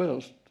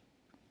request,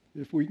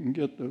 if we can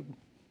get the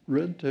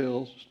red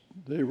tails,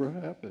 they were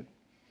happy.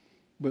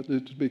 But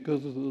it's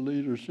because of the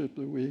leadership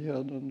that we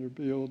had under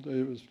B.O.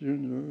 Davis, Jr.,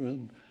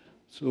 and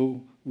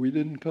so we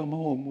didn't come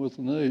home with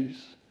an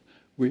ace.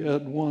 We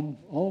had one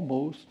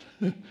almost,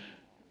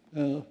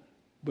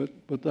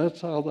 but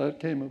that's how that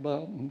came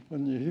about. And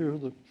when you hear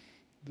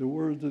the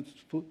words, it's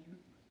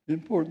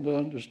important to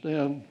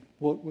understand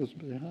what was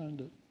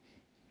behind it.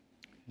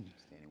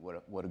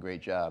 What a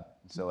great job.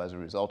 So as a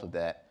result of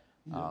that,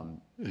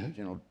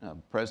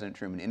 President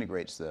Truman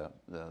integrates the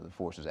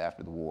forces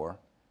after the war.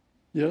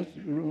 Yes,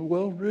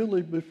 well,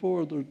 really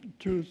before, the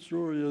true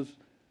story is,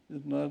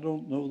 and I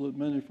don't know that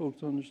many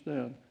folks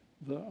understand,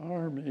 the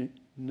Army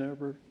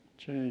never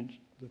changed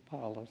the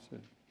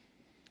policy.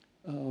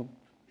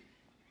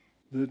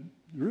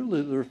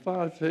 Really, there are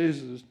 5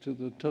 phases to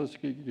the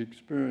Tuskegee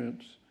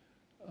experience.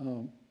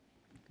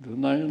 The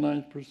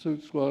 99th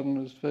Pursuit Squadron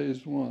is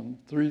phase 1,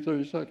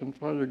 332nd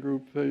Fighter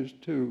Group phase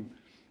 2.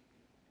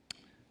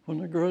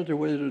 When I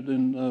graduated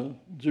in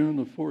June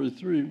of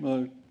 '43,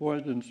 my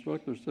white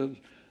instructor said,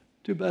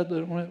 too bad they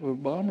don't have a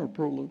bomber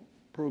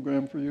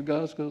program for you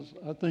guys, because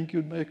I think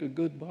you'd make a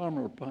good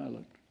bomber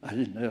pilot. I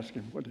didn't ask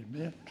him what he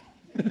meant.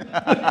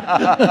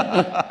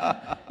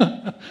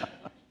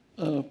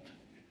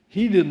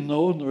 He didn't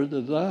know, nor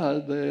did I.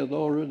 They had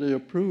already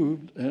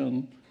approved,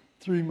 and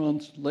 3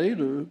 months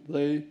later,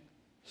 they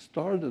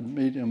started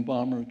medium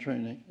bomber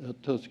training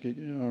at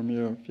Tuskegee Army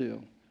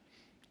Airfield.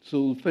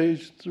 So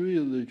phase 3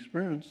 of the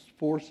experience,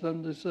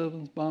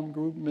 477th Bomb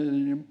Group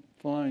medium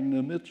flying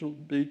the Mitchell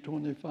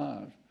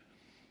B-25.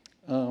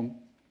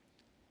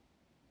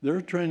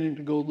 They're training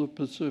to go to the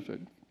Pacific.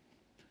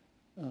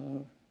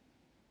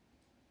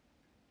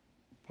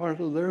 Part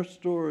of their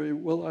story,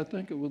 well, I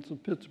think it was the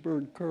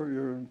Pittsburgh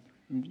Courier,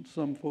 and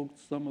some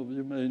folks, some of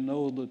you may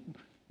know that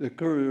the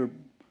Courier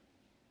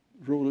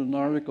wrote an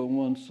article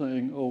once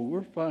saying, oh,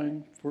 we're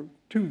fighting for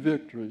 2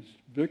 victories,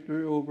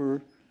 victory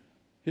over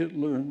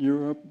Hitler in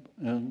Europe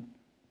and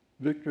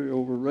victory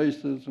over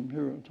racism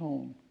here at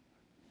home.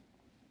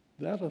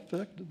 That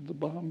affected the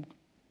bomb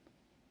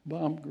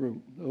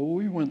group.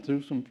 We went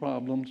through some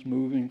problems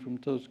moving from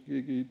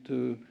Tuskegee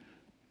to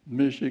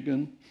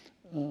Michigan,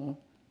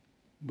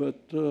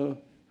 but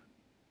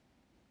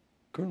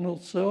Colonel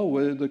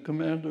Selway, the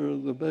commander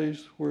of the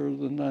base where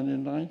the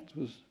 99th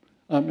was,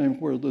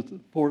 where the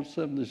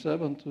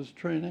 477th was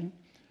training,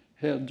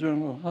 had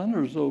General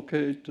Hunter's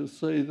okay to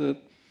say that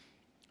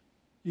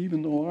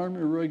even though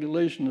Army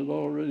regulation had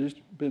already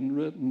been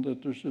written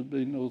that there should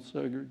be no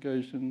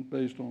segregation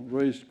based on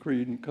race,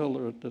 creed, and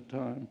color at the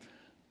time,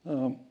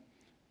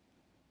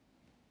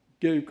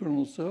 gave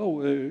Colonel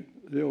Selway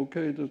the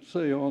okay to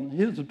say on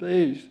his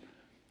base,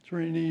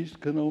 trainees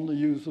can only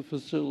use the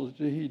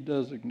facility he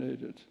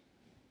designated.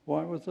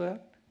 Why was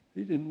that?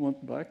 He didn't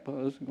want black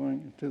pilots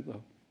going into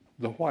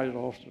the white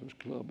officers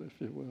club, if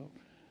you will.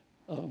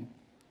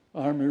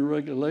 Army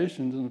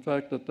regulations, in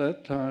fact, at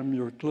that time,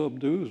 your club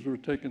dues were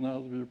taken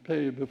out of your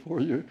pay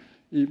before you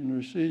even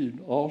received.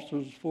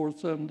 Officers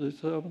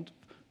 477th,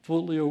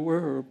 fully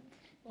aware of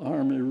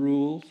Army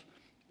rules,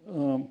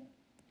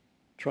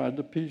 tried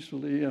to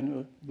peacefully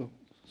enter the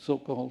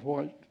so-called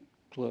white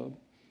club.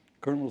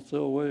 Colonel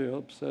Selway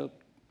upset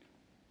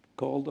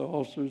called the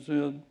officers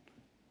in.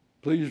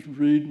 Please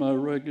read my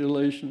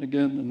regulation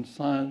again and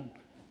sign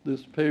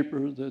this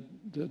paper that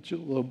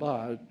you'll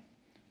abide.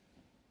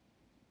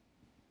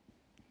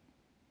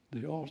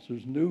 The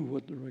officers knew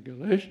what the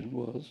regulation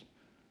was.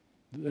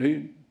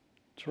 They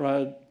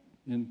tried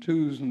in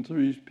 2s and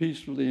 3s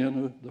peacefully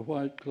enter the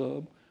White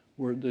Club,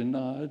 were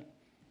denied.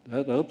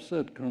 That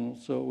upset Colonel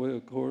Selway,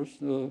 of course.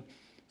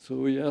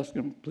 So he asked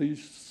him,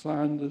 please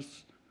sign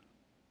this,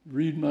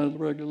 read my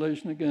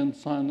regulation again,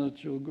 sign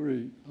that you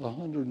agree.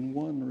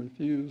 101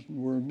 refused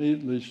and were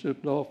immediately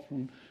shipped off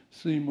from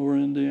Seymour,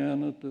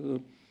 Indiana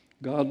to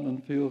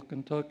Godman Field,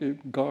 Kentucky,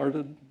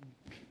 guarded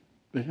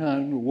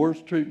behind the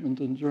worse treatment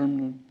than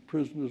German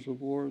prisoners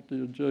of war at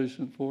the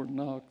adjacent Fort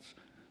Knox.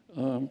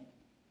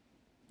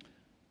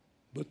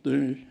 But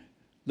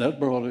that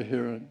brought a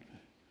hearing,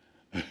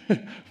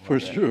 for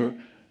sure.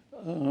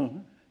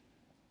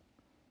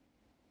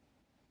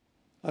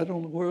 I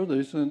don't know where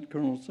they sent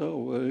Colonel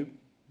Selway,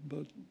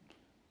 but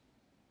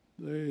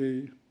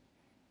the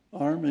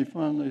Army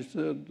finally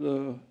said,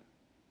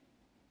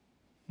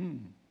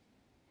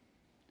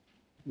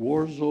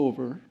 war's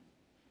over.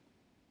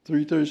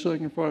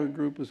 332nd Fire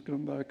Group has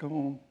come back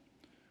home.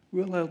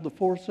 We'll have the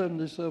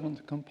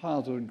 477th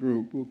Composite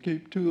Group. We'll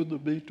keep 2 of the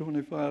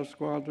B-25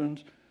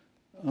 squadrons.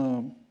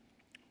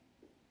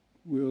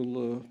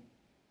 We'll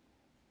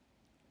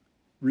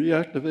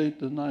reactivate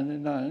the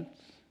 99th.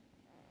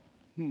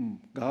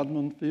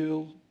 Godman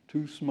Field,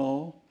 too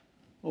small.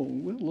 Oh,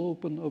 we'll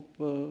open up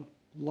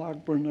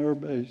Lockburn Air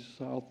Base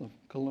south of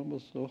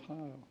Columbus,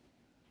 Ohio.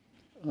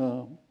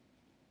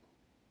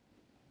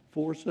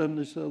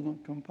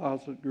 477th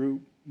Composite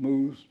Group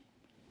moves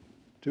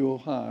to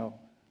Ohio.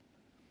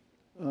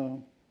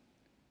 Of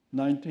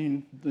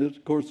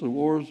course, the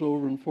war is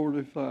over in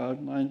 45,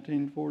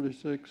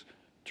 1946.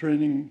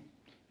 Training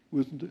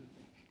was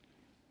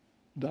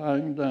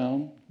dying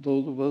down.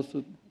 Those of us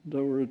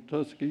that were at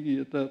Tuskegee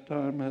at that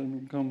time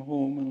hadn't come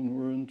home and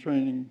were in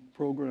training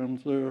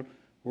programs there.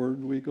 Where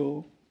did we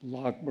go?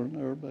 Lockburn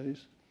Air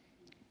Base,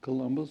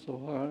 Columbus,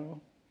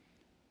 Ohio.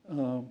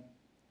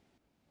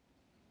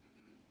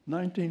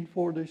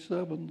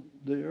 1947,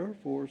 the Air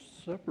Force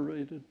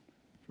separated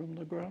from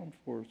the ground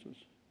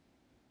forces.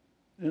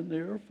 And the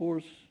Air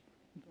Force,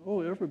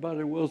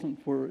 everybody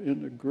wasn't for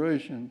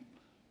integration,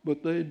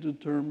 but they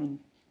determined,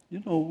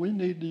 we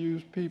need to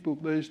use people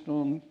based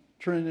on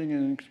training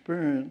and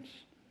experience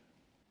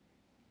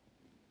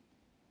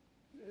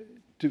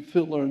to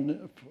fill our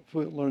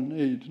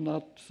needs,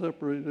 not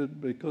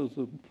separated because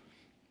of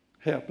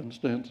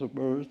happenstance of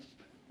birth.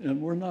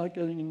 And we're not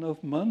getting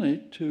enough money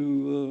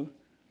to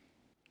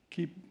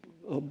keep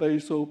a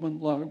base open,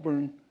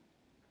 Lockburn,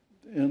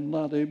 and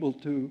not able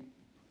to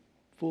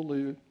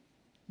fully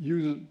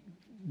use it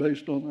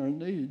based on our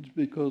needs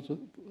because of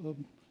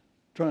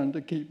trying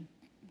to keep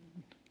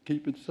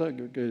it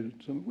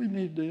segregated. So we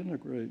need to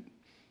integrate.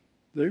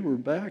 They were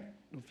backed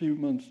a few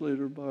months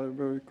later by a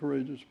very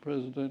courageous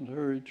President,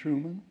 Harry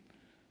Truman.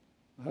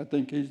 I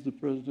think he's the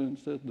president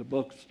who said the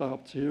buck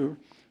stops here.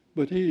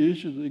 But he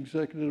issued the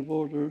Executive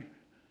Order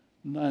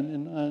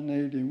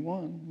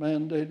 9981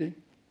 mandating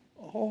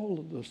all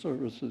of the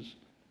services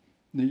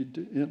need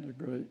to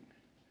integrate.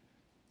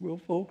 Well,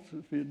 folks,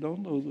 if you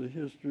don't know the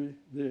history,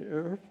 the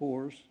Air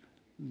Force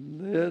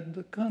led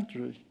the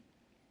country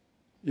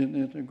in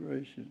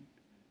integration.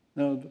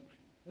 Now,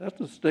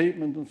 that's a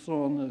statement and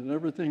so on that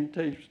everything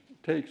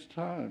takes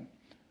time.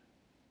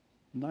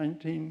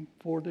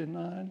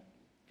 1949,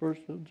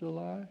 1st of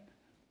July,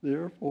 the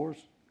Air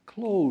Force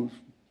closed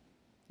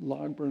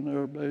Lockburn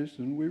Air Base,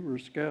 and we were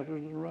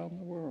scattered around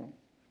the world.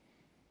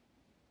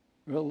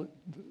 Well,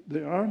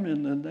 the Army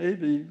and the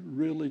Navy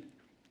really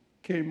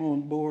came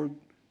on board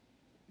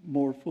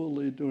more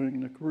fully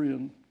during the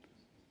Korean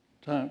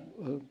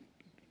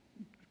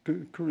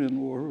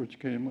War, which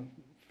came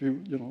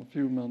a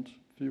few months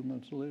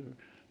later.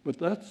 But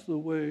that's the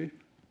way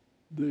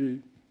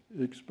the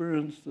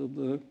experience of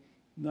the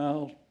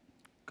now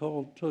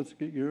called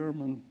Tuskegee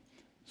Airmen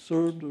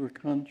served our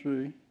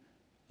country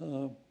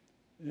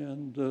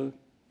and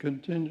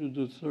continued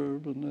to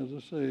serve. And as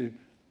I say,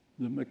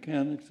 the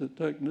mechanics, the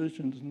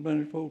technicians, and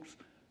many folks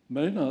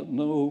may not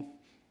know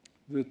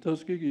the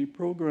Tuskegee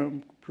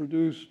program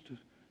produced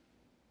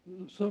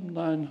some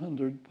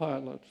 900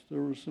 pilots.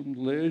 There were some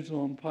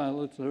liaison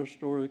pilots. Their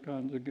story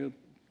kind of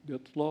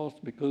gets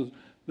lost because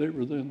they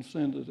were then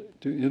sent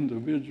to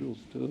individuals,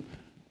 to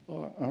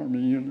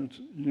Army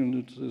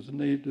units as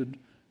needed.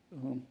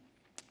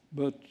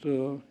 But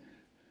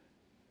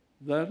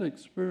that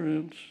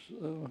experience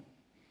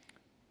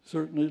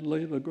certainly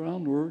laid the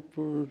groundwork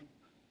for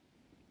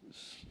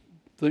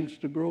things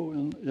to grow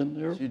in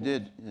the Air Force. You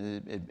did.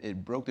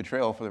 It broke the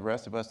trail for the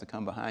rest of us to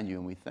come behind you,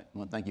 and we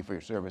want to thank you for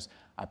your service.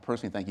 I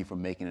personally thank you for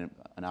making it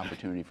an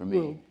opportunity for me.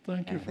 Well,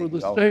 thank you for the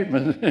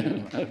statement.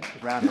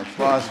 Round of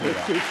applause for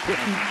that.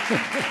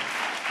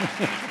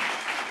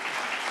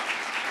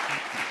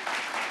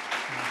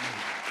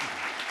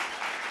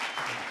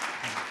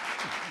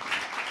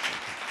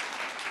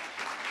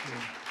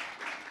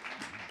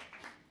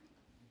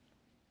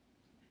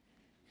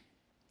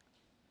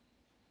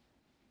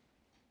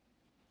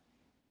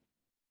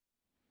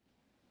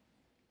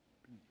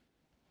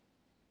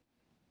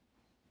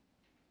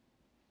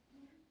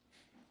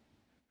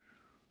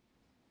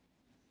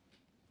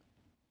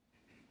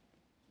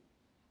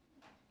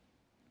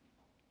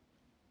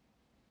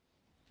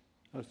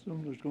 I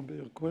assume there's going to be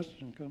a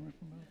question coming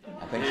from out there.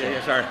 I think so.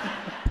 Yeah, sorry.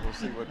 We'll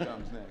see what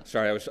comes next.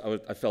 Sorry,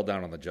 I fell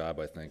down on the job,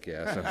 I think,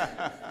 yeah. So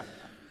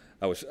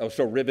I was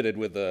so riveted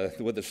with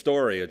the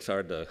story, it's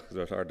hard to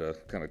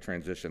kind of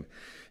transition.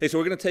 Hey, so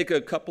we're going to take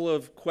a couple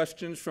of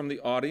questions from the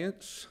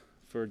audience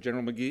for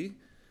General McGee.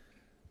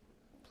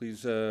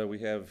 Please,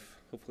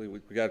 hopefully we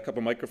got a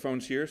couple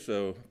microphones here,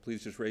 so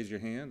please just raise your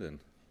hand and.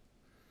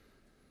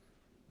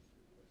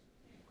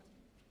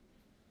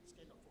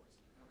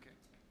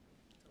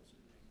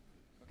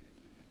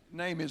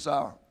 Name is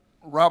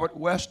Robert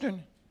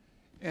Weston,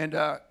 and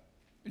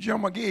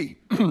General McGee.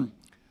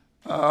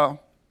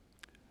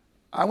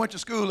 I went to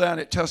school down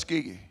at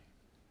Tuskegee,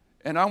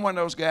 and I'm one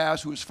of those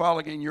guys who is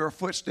following in your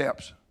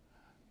footsteps.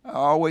 I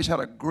always had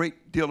a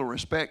great deal of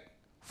respect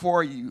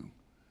for you,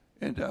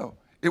 and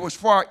it was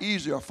far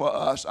easier for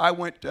us. I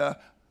went to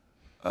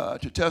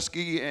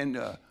Tuskegee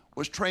and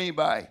was trained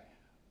by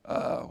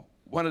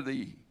one of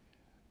the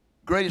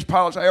greatest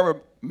pilots I ever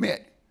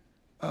met,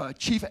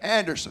 Chief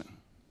Anderson.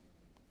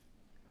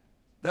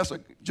 That's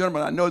a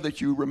gentleman I know that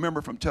you remember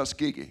from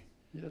Tuskegee.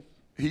 Yes.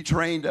 He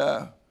trained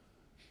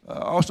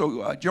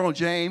also General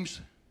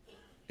James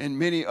and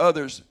many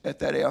others at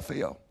that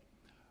airfield.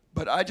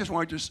 But I just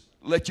wanted to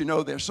let you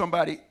know there's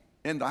somebody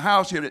in the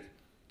house here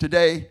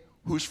today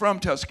who's from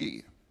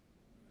Tuskegee.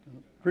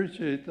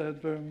 Appreciate that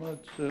very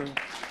much.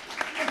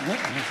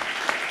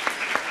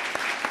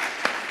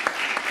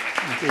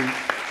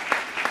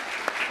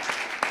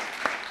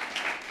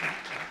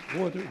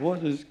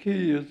 What is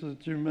key is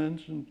that you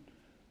mentioned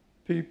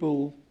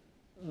people,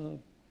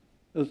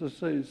 as I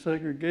say,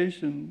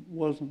 segregation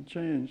wasn't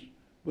changed,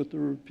 but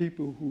there were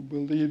people who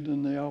believed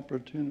in the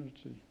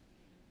opportunity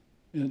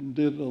and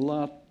did a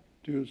lot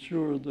to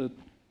assure that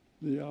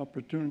the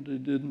opportunity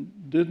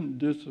didn't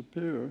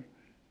disappear.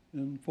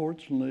 And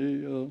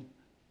fortunately,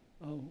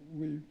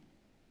 we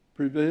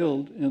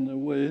prevailed in a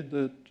way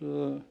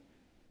that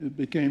it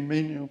became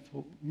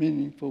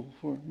meaningful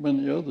for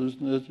many others.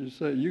 And as you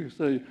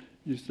say,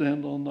 you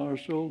stand on our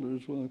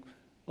shoulders. Well,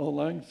 all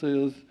I can say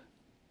is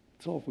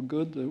it's awful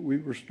good that we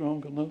were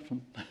strong enough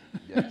and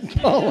Yes.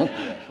 tall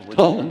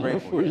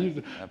enough for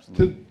you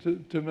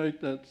to make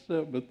that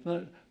step. But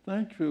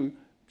thank you,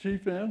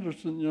 Chief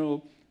Anderson. You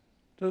know,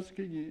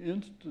 Tuskegee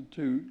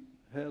Institute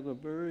had a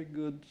very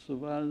good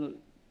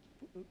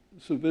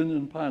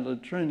civilian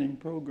pilot training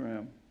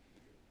program,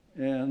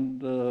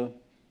 and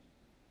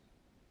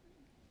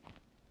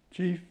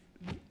Chief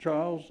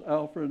Charles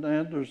Alfred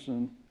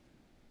Anderson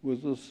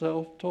was a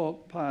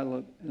self-taught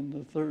pilot in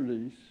the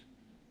 30s.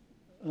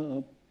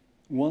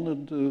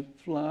 Wanted to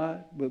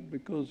fly, but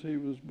because he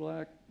was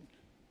black,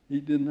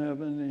 he didn't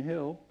have any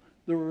help.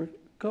 There were a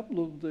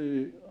couple of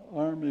the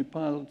Army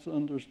pilots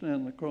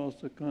understand across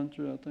the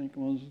country, I think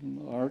one was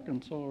in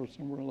Arkansas or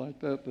somewhere like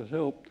that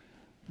helped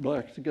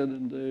blacks get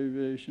into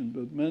aviation,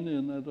 but many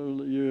in that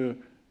early year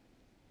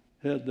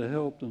had to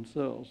help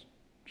themselves.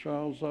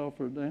 Charles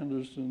Alfred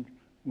Anderson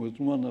was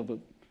one of it.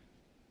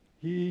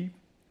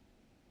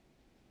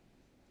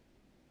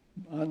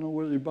 I don't know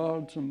whether he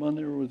borrowed some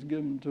money or was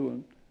given to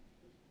him,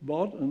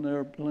 bought an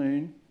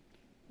airplane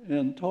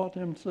and taught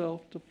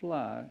himself to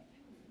fly.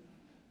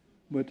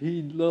 But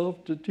he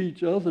loved to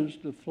teach others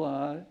to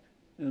fly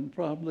and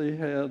probably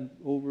had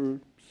over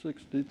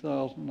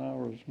 60,000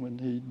 hours when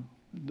he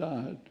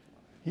died.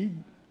 He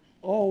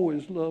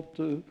always loved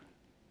to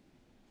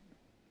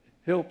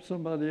help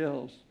somebody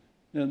else.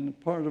 And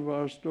part of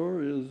our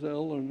story is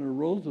Eleanor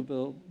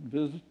Roosevelt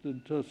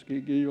visited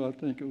Tuskegee. I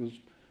think it was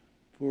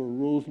for a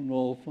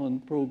Rosenwald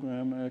Fund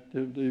program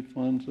activity,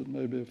 funds that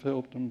maybe have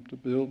helped them to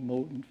build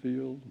Moton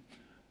Field,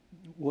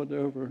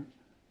 whatever.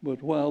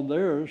 But while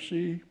there,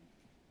 she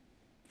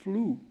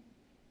flew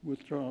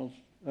with Charles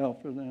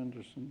Alfred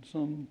Anderson,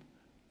 some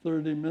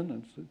 30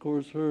 minutes. Of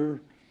course,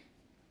 her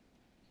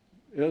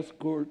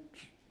escorts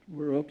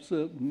were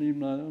upset, and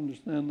even I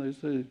understand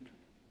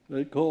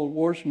they called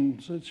Washington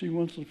and said she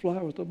wants to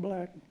fly with a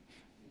black.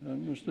 I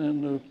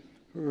understand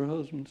her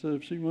husband said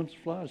if she wants to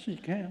fly, she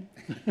can.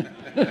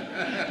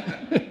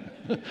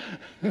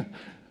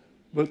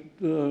 But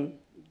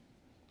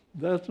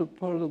that's a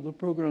part of the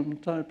program, the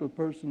type of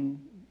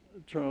person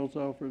Charles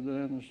Alfred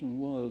Anderson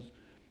was.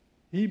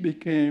 He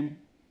became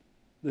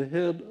the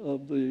head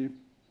of the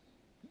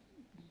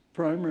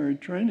primary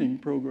training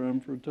program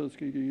for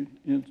Tuskegee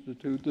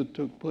Institute that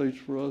took place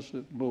for us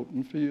at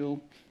Moton Field.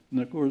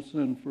 And of course,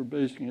 then for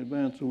basic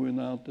advance, we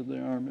went out to the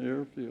Army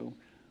Airfield.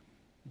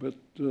 But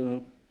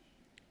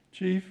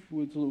Chief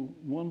was a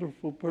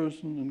wonderful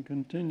person and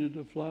continued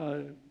to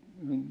fly,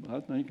 and I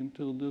think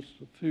until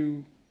just a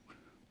few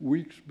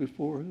weeks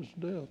before his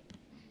death.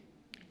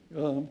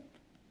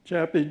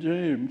 Chappie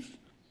James,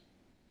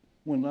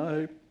 when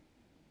I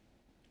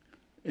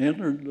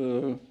entered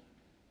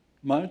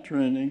my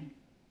training,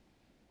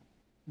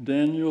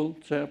 Daniel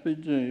Chappie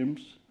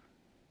James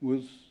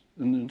was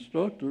an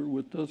instructor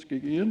with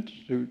Tuskegee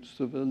Institute's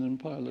Civilian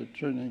Pilot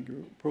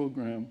Training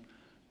Program.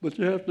 But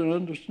you have to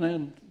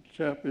understand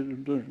Chappie,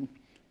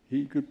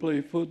 he could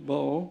play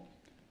football,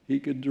 he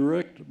could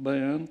direct picked a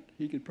band.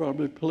 He could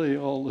probably play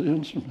all the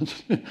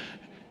instruments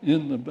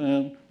in the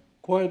band,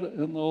 quite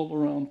an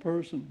all-around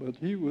person, but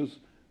he was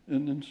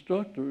an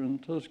instructor in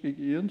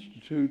Tuskegee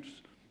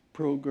Institute's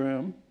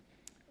program.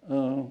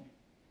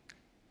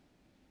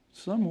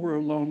 Somewhere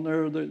along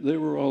there, they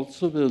were all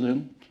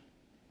civilian.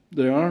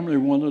 The Army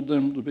wanted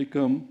them to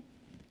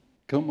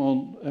come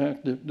on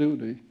active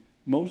duty.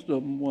 Most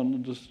of them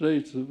wanted to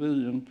stay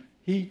civilian.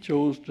 He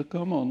chose to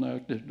come on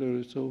active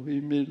duty, so he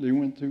immediately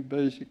went through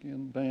basic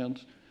and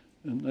advanced,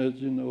 and as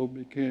you know,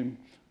 became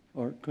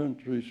our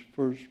country's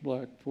first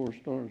black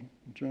four-star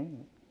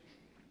general.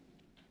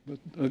 But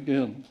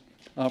again,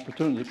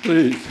 opportunity,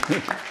 please.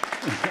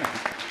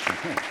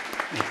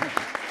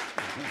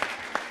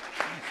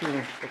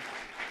 So,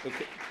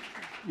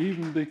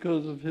 even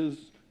because of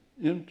his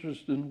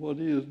interest in what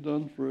he has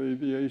done for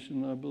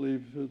aviation, I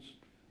believe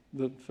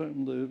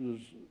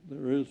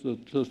there is a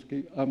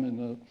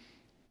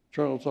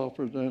Charles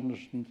Alfred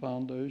Anderson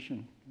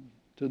Foundation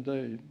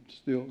today,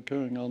 still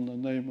carrying on the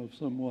name of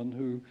someone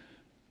who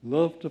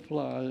loved to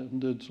fly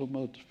and did so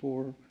much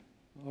for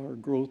our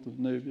growth of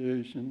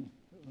aviation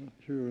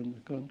here in the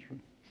country.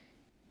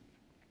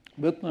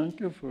 But thank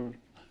you for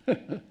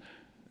coming.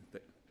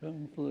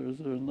 Is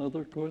there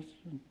another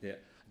question? Yeah,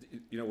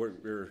 you know, we're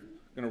going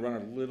to run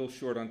a little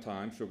short on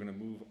time, so we're going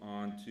to move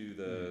on to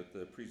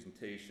the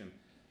presentation.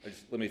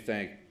 Let me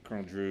thank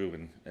Colonel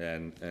Drew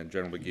and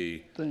General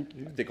McGee. Thank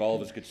you. I think all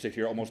of us could sit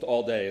here almost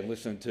all day and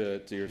listen to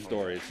your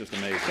story. It's just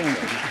amazing.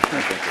 Thank you.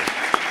 Thank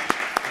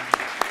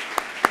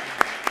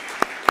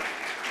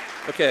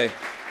you. Okay.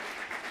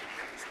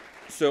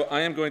 So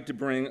I am going to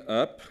bring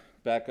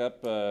back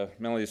up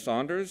Melanie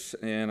Saunders,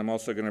 and I'm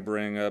also going to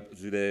bring up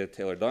Zudea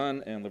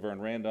Taylor-Dunn and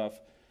Laverne Randolph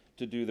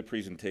to do the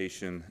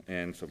presentation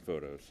and some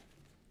photos.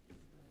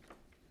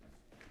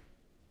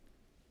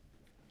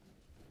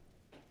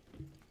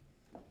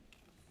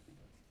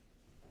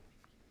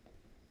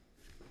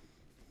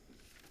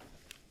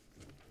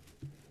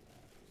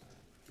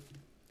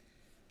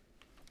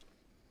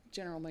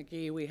 General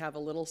McGee, we have a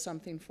little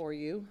something for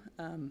you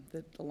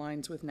that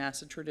aligns with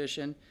NASA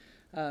tradition.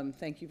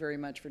 Thank you very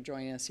much for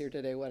joining us here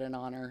today. What an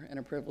honor and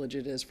a privilege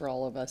it is for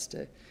all of us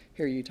to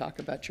hear you talk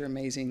about your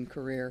amazing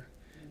career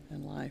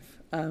and life.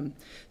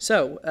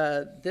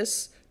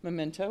 This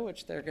memento,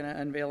 which they're going to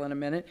unveil in a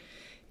minute,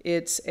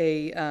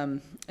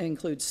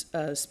 includes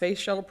Space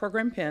Shuttle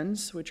Program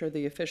pins, which are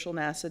the official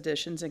NASA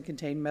editions and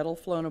contain metal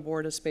flown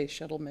aboard a space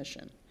shuttle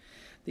mission.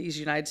 These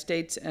United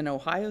States and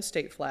Ohio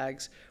state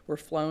flags were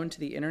flown to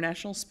the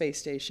International Space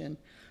Station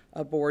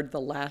aboard the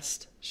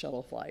last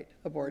shuttle flight,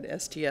 aboard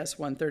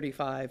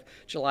STS-135,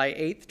 July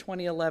 8th,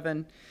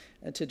 2011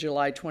 to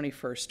July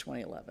 21st,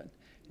 2011.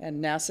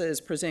 And NASA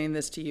is presenting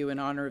this to you in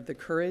honor of the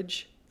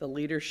courage, the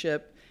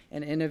leadership,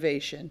 and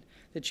innovation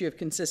that you have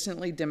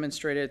consistently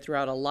demonstrated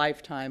throughout a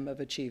lifetime of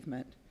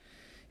achievement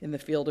in the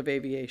field of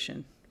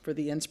aviation, for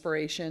the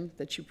inspiration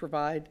that you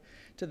provide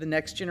to the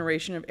next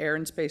generation of air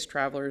and space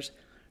travelers,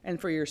 and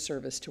for your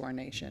service to our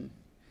nation.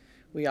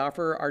 We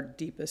offer our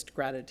deepest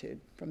gratitude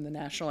from the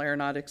National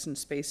Aeronautics and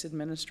Space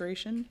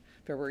Administration,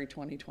 February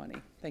 2020.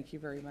 Thank you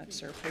very much,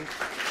 sir. Please.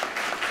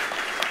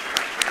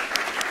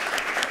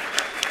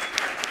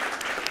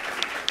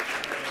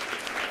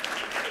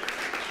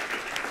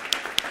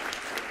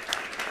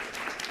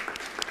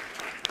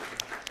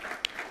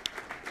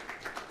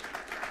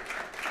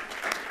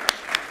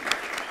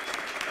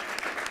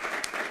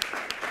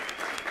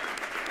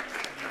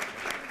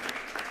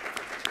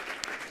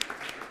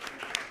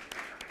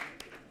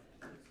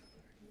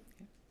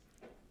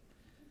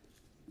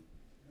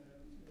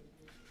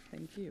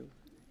 Thank you.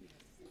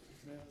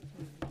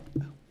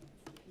 Oh,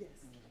 yes.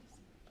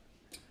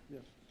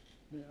 Yes.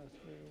 May I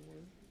say a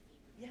word?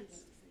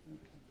 Yes.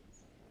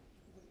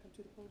 Come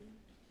to the podium?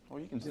 Or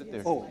you can sit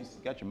there. Oh. You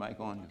got your mic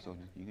on, so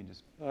you can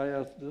just. I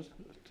asked this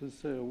to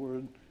say a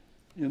word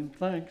in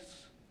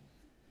thanks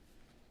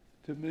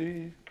to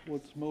me.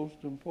 What's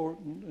most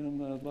important,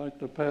 and I'd like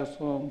to pass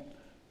on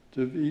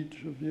to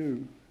each of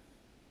you.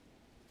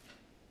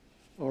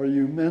 Are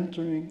you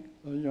mentoring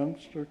a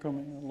youngster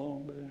coming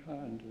along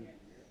behind you?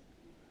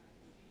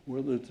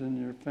 Whether it's in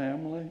your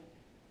family,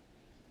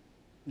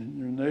 in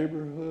your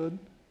neighborhood,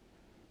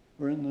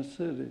 or in the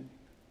city,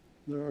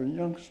 there are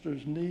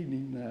youngsters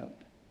needing that.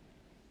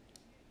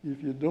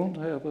 If you don't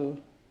have a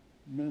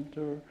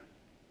mentor,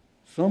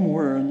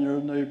 somewhere in your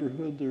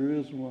neighborhood there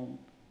is one.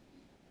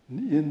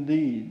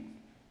 Indeed,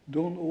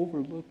 don't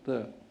overlook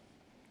that,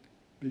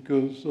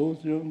 because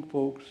those young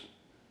folks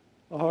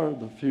are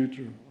the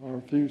future, our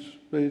few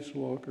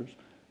spacewalkers.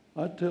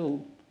 I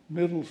tell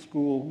middle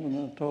school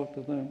when I talk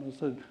to them, I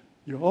said,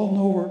 you all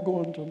know we're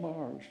going to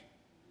Mars.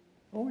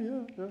 Oh,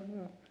 yeah.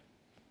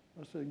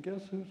 I said,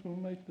 guess who's going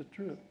to make the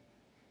trip?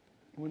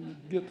 When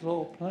it gets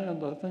all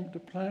planned, I think the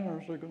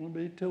planners are going to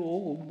be too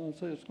old. And I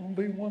say, it's going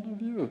to be one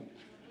of you.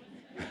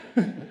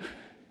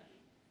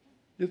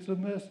 It's a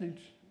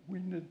message we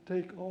need to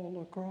take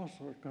all across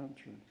our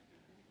country.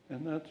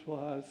 And that's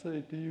why I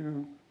say to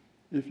you,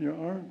 if you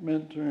aren't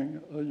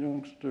mentoring a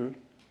youngster,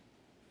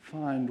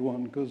 find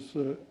one, because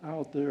they're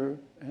out there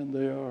and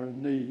they are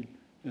in need,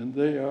 and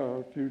they are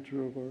our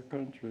future of our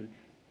country.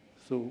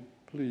 So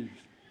please,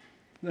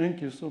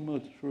 thank you so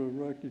much for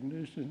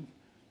recognition.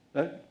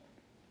 That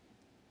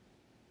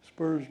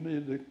spurs me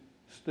to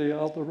stay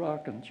out the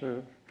rocking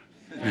chair.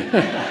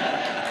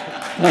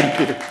 Thank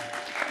you.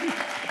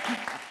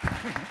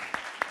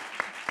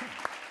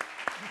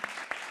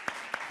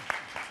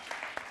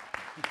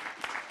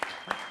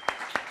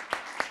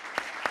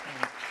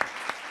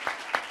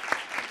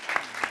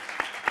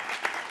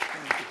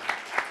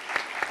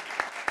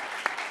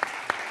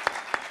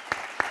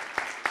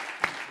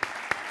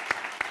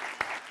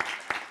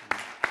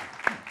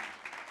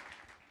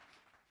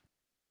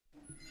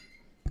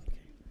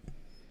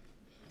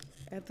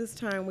 At this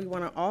time, we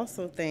want to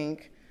also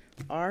thank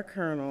our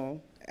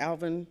Colonel,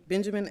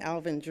 Benjamin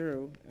Alvin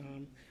Drew.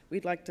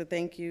 We'd like to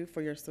thank you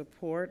for your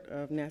support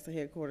of NASA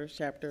Headquarters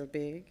Chapter of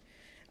BIG,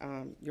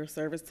 your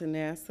service to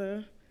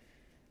NASA,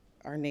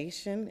 our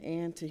nation,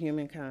 and to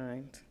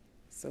humankind.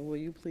 So will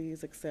you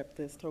please accept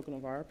this token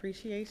of our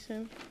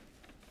appreciation?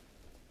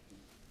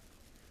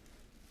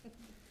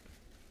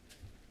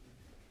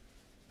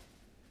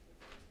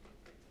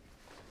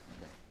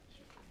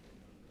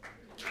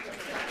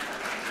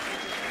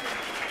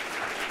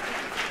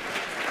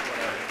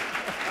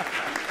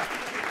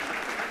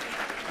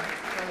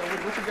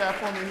 What you got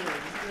for me here?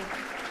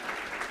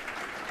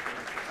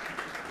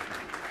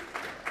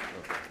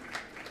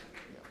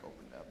 Yeah,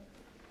 open it up.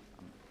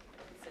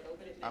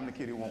 I'm the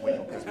kid who won't wait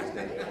on Christmas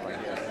Day. I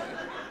guess.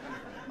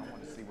 I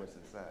want to see what's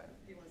inside.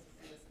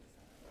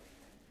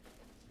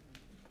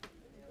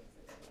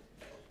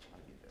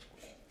 I'll get that for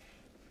you.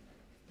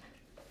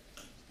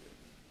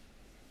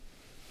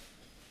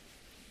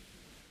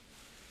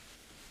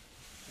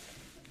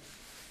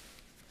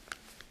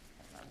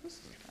 Now, this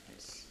is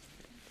nice.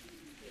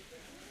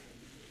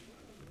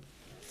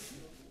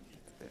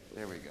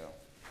 There we go.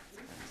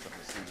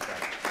 Something to see about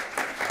it.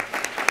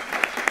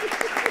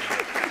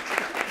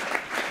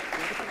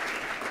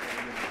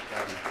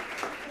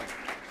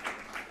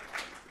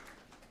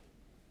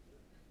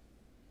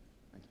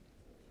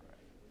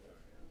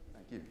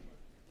 Thank you.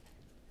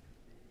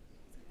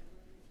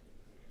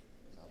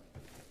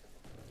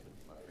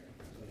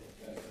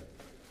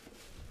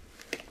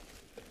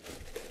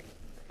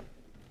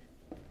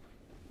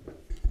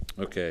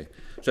 Okay,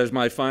 so as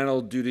my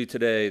final duty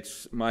today,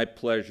 it's my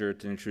pleasure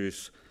to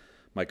introduce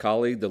my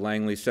colleague, the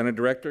Langley Center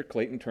Director,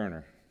 Clayton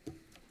Turner.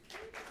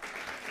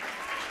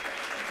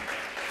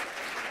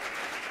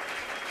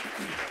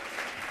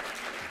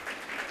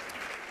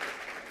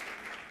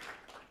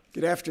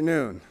 Good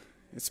afternoon.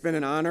 It's been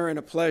an honor and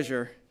a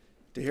pleasure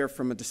to hear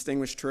from a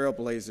distinguished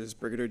Trailblazers,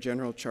 Brigadier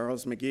General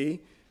Charles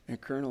McGee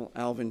and Colonel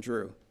Alvin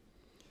Drew.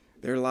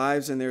 Their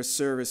lives and their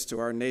service to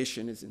our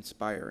nation is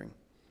inspiring.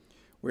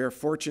 We are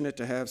fortunate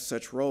to have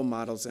such role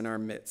models in our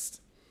midst.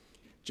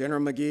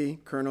 General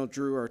McGee, Colonel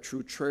Drew are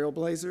true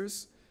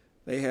trailblazers.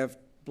 They have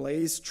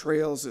blazed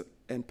trails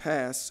and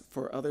paths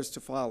for others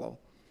to follow.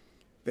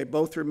 They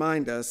both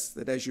remind us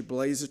that as you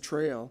blaze a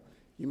trail,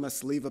 you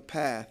must leave a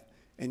path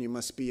and you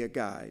must be a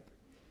guide.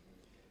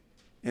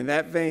 In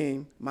that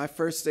vein, my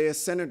first day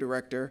as Center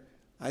Director,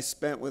 I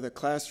spent with a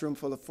classroom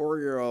full of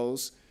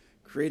 4-year-olds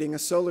creating a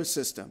solar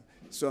system.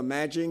 So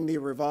imagine the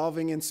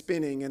revolving and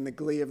spinning and the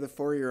glee of the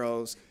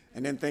 4-year-olds,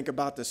 and then think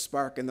about the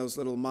spark in those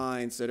little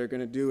minds that are going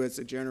to do, as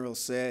the general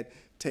said,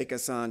 take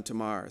us on to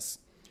Mars.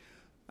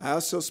 I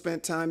also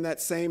spent time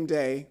that same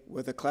day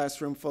with a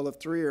classroom full of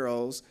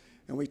 3-year-olds,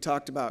 and we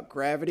talked about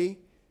gravity,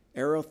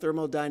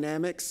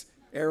 aerothermodynamics,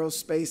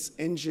 aerospace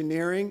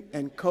engineering,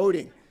 and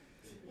coding.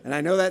 And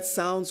I know that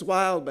sounds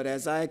wild, but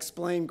as I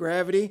explained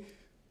gravity,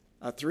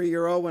 a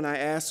 3-year-old, when I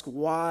asked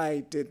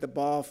why did the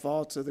ball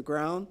fall to the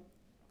ground,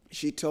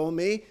 she told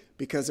me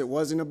because it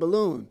wasn't a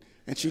balloon.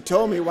 And she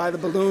told me why the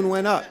balloon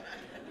went up.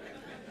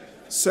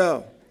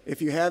 So,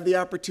 if you have the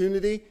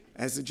opportunity,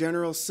 as the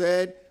general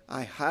said,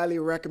 I highly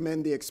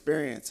recommend the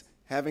experience.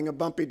 Having a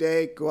bumpy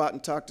day, go out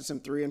and talk to some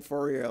 3- and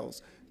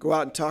 4-year-olds. Go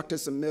out and talk to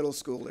some middle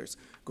schoolers.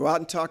 Go out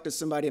and talk to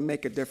somebody and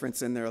make a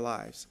difference in their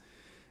lives.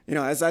 You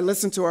know, as I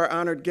listened to our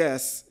honored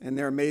guests and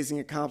their amazing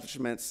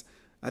accomplishments,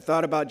 I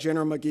thought about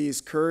General McGee's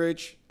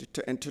courage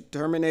and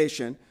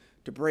determination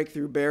to break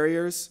through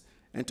barriers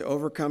and to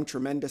overcome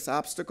tremendous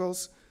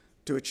obstacles,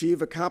 to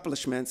achieve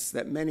accomplishments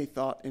that many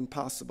thought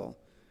impossible,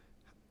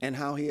 and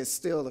how he is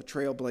still a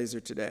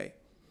trailblazer today.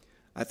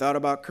 I thought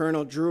about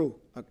Colonel Drew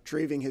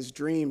achieving his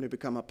dream to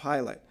become a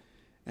pilot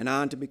and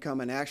on to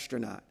become an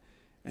astronaut,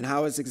 and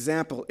how his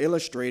example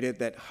illustrated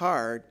that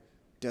hard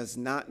does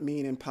not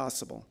mean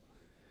impossible,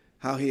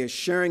 how he is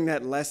sharing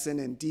that lesson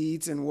in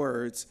deeds and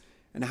words,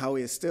 and how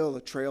he is still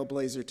a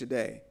trailblazer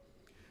today.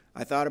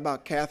 I thought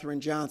about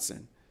Katherine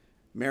Johnson,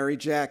 Mary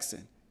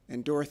Jackson,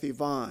 and Dorothy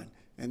Vaughan,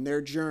 and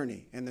their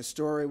journey and the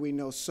story we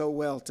know so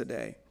well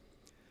today.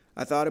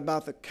 I thought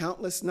about the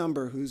countless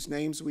number whose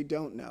names we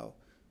don't know,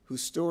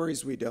 whose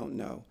stories we don't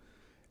know,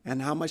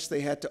 and how much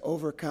they had to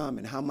overcome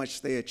and how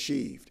much they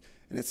achieved.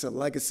 And it's a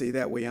legacy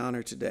that we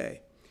honor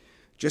today.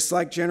 Just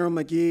like General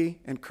McGee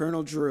and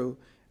Colonel Drew,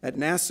 At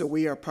NASA,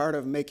 we are part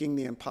of making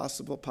the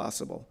impossible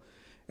possible.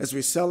 As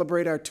we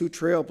celebrate our two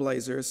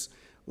trailblazers,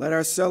 let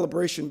our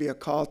celebration be a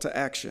call to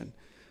action,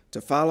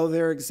 to follow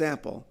their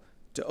example,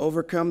 to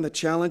overcome the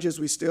challenges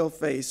we still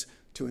face,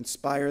 to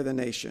inspire the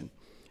nation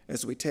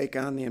as we take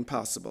on the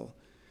impossible.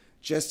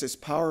 Just as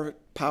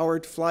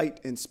powered flight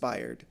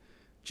inspired,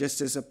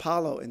 just as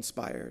Apollo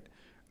inspired,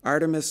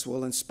 Artemis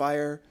will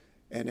inspire,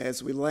 and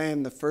as we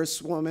land the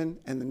first woman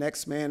and the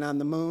next man on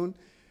the moon,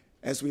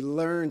 as we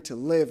learn to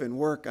live and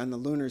work on the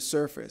lunar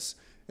surface,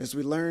 as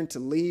we learn to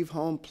leave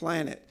home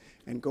planet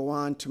and go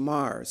on to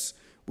Mars,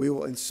 we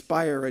will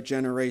inspire a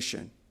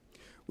generation.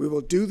 We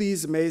will do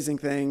these amazing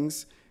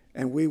things,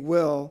 and we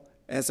will,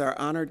 as our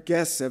honored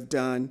guests have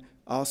done,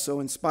 also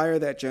inspire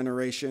that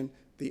generation,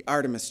 the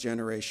Artemis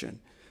generation,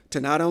 to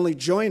not only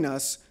join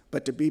us,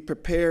 but to be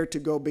prepared to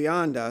go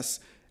beyond us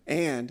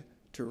and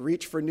to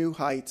reach for new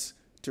heights,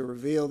 to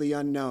reveal the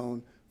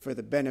unknown for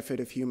the benefit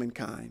of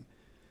humankind.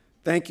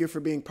 Thank you for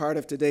being part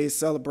of today's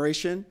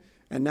celebration.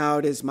 And now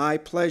it is my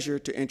pleasure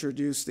to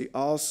introduce the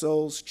All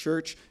Souls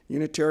Church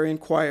Unitarian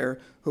Choir,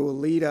 who will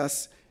lead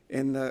us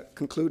in the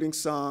concluding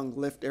song,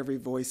 Lift Every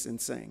Voice and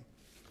Sing.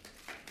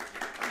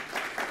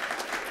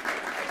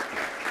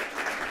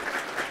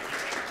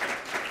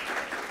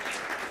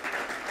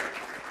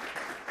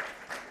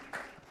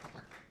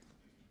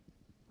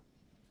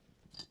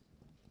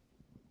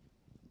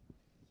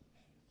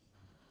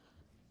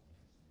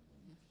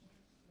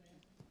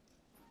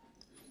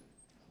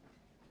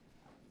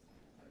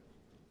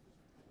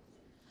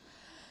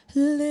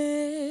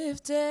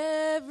 Lift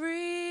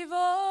every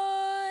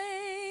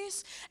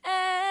voice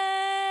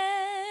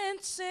and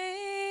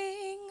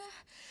sing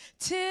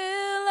till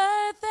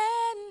earth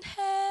and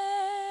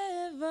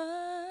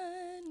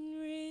heaven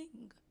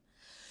ring.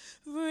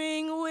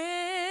 Ring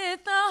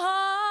with the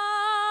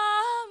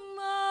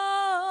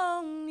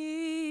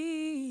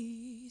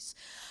harmonies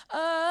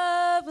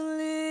of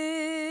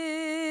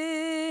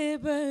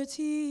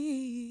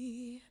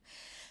liberty.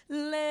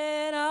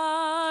 Let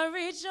our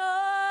rejoicing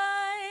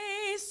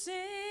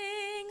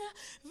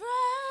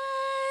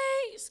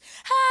rise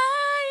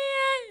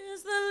high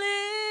as the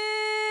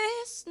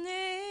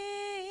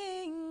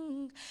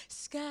listening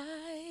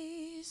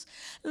skies.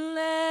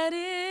 Let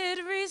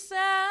it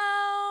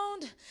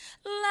resound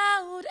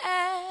loud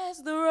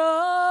as the rolling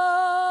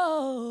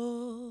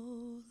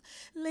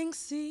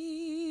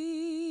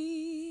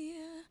sea.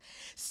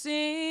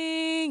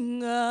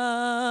 Sing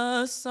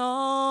a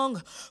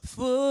song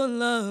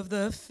full of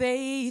the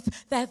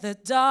faith that the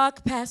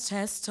dark past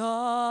has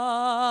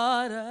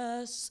taught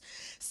us.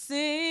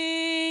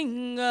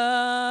 Sing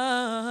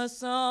a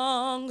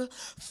song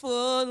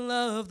full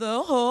of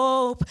the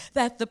hope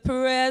that the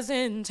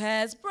present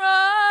has brought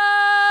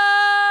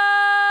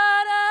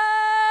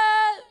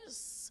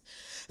us.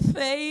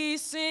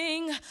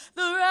 Facing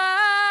the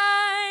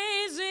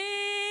rising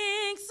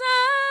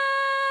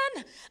sun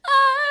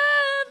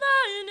of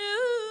our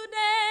new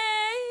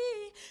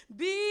day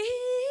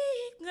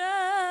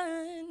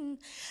begun.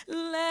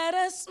 Let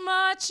us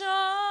march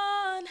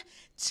on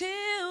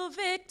till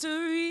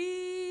victory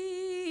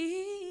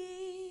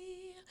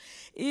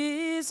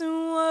is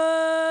won.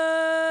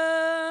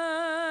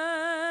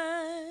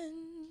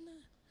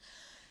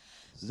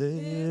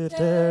 Lift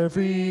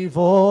every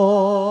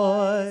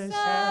voice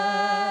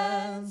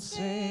and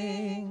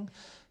sing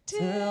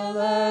till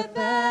earth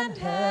and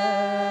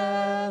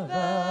heaven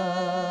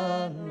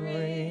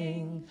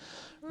ring.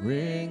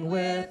 Ring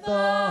with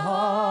the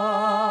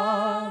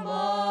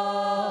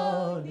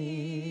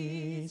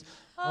harmonies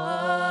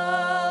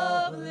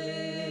of liberty.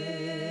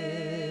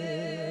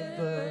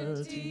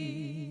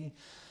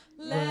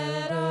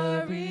 Let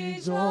our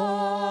rejoicing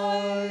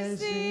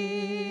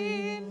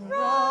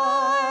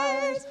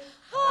rise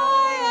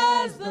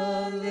high as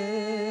the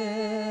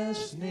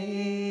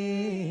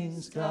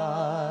listening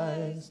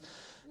skies.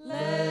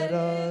 Let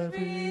it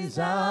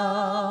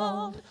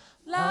resound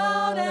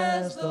loud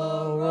as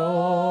the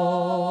rolling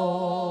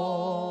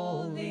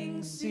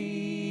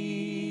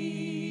sea.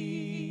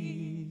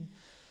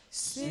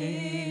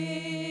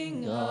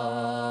 Sing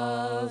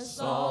a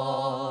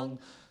song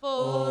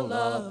full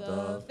of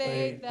the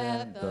faith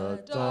that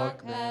the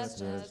dark past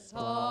has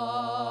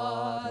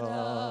taught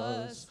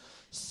us.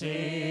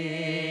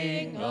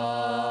 Sing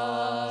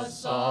a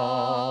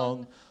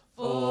song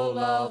full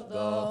of the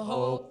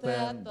hope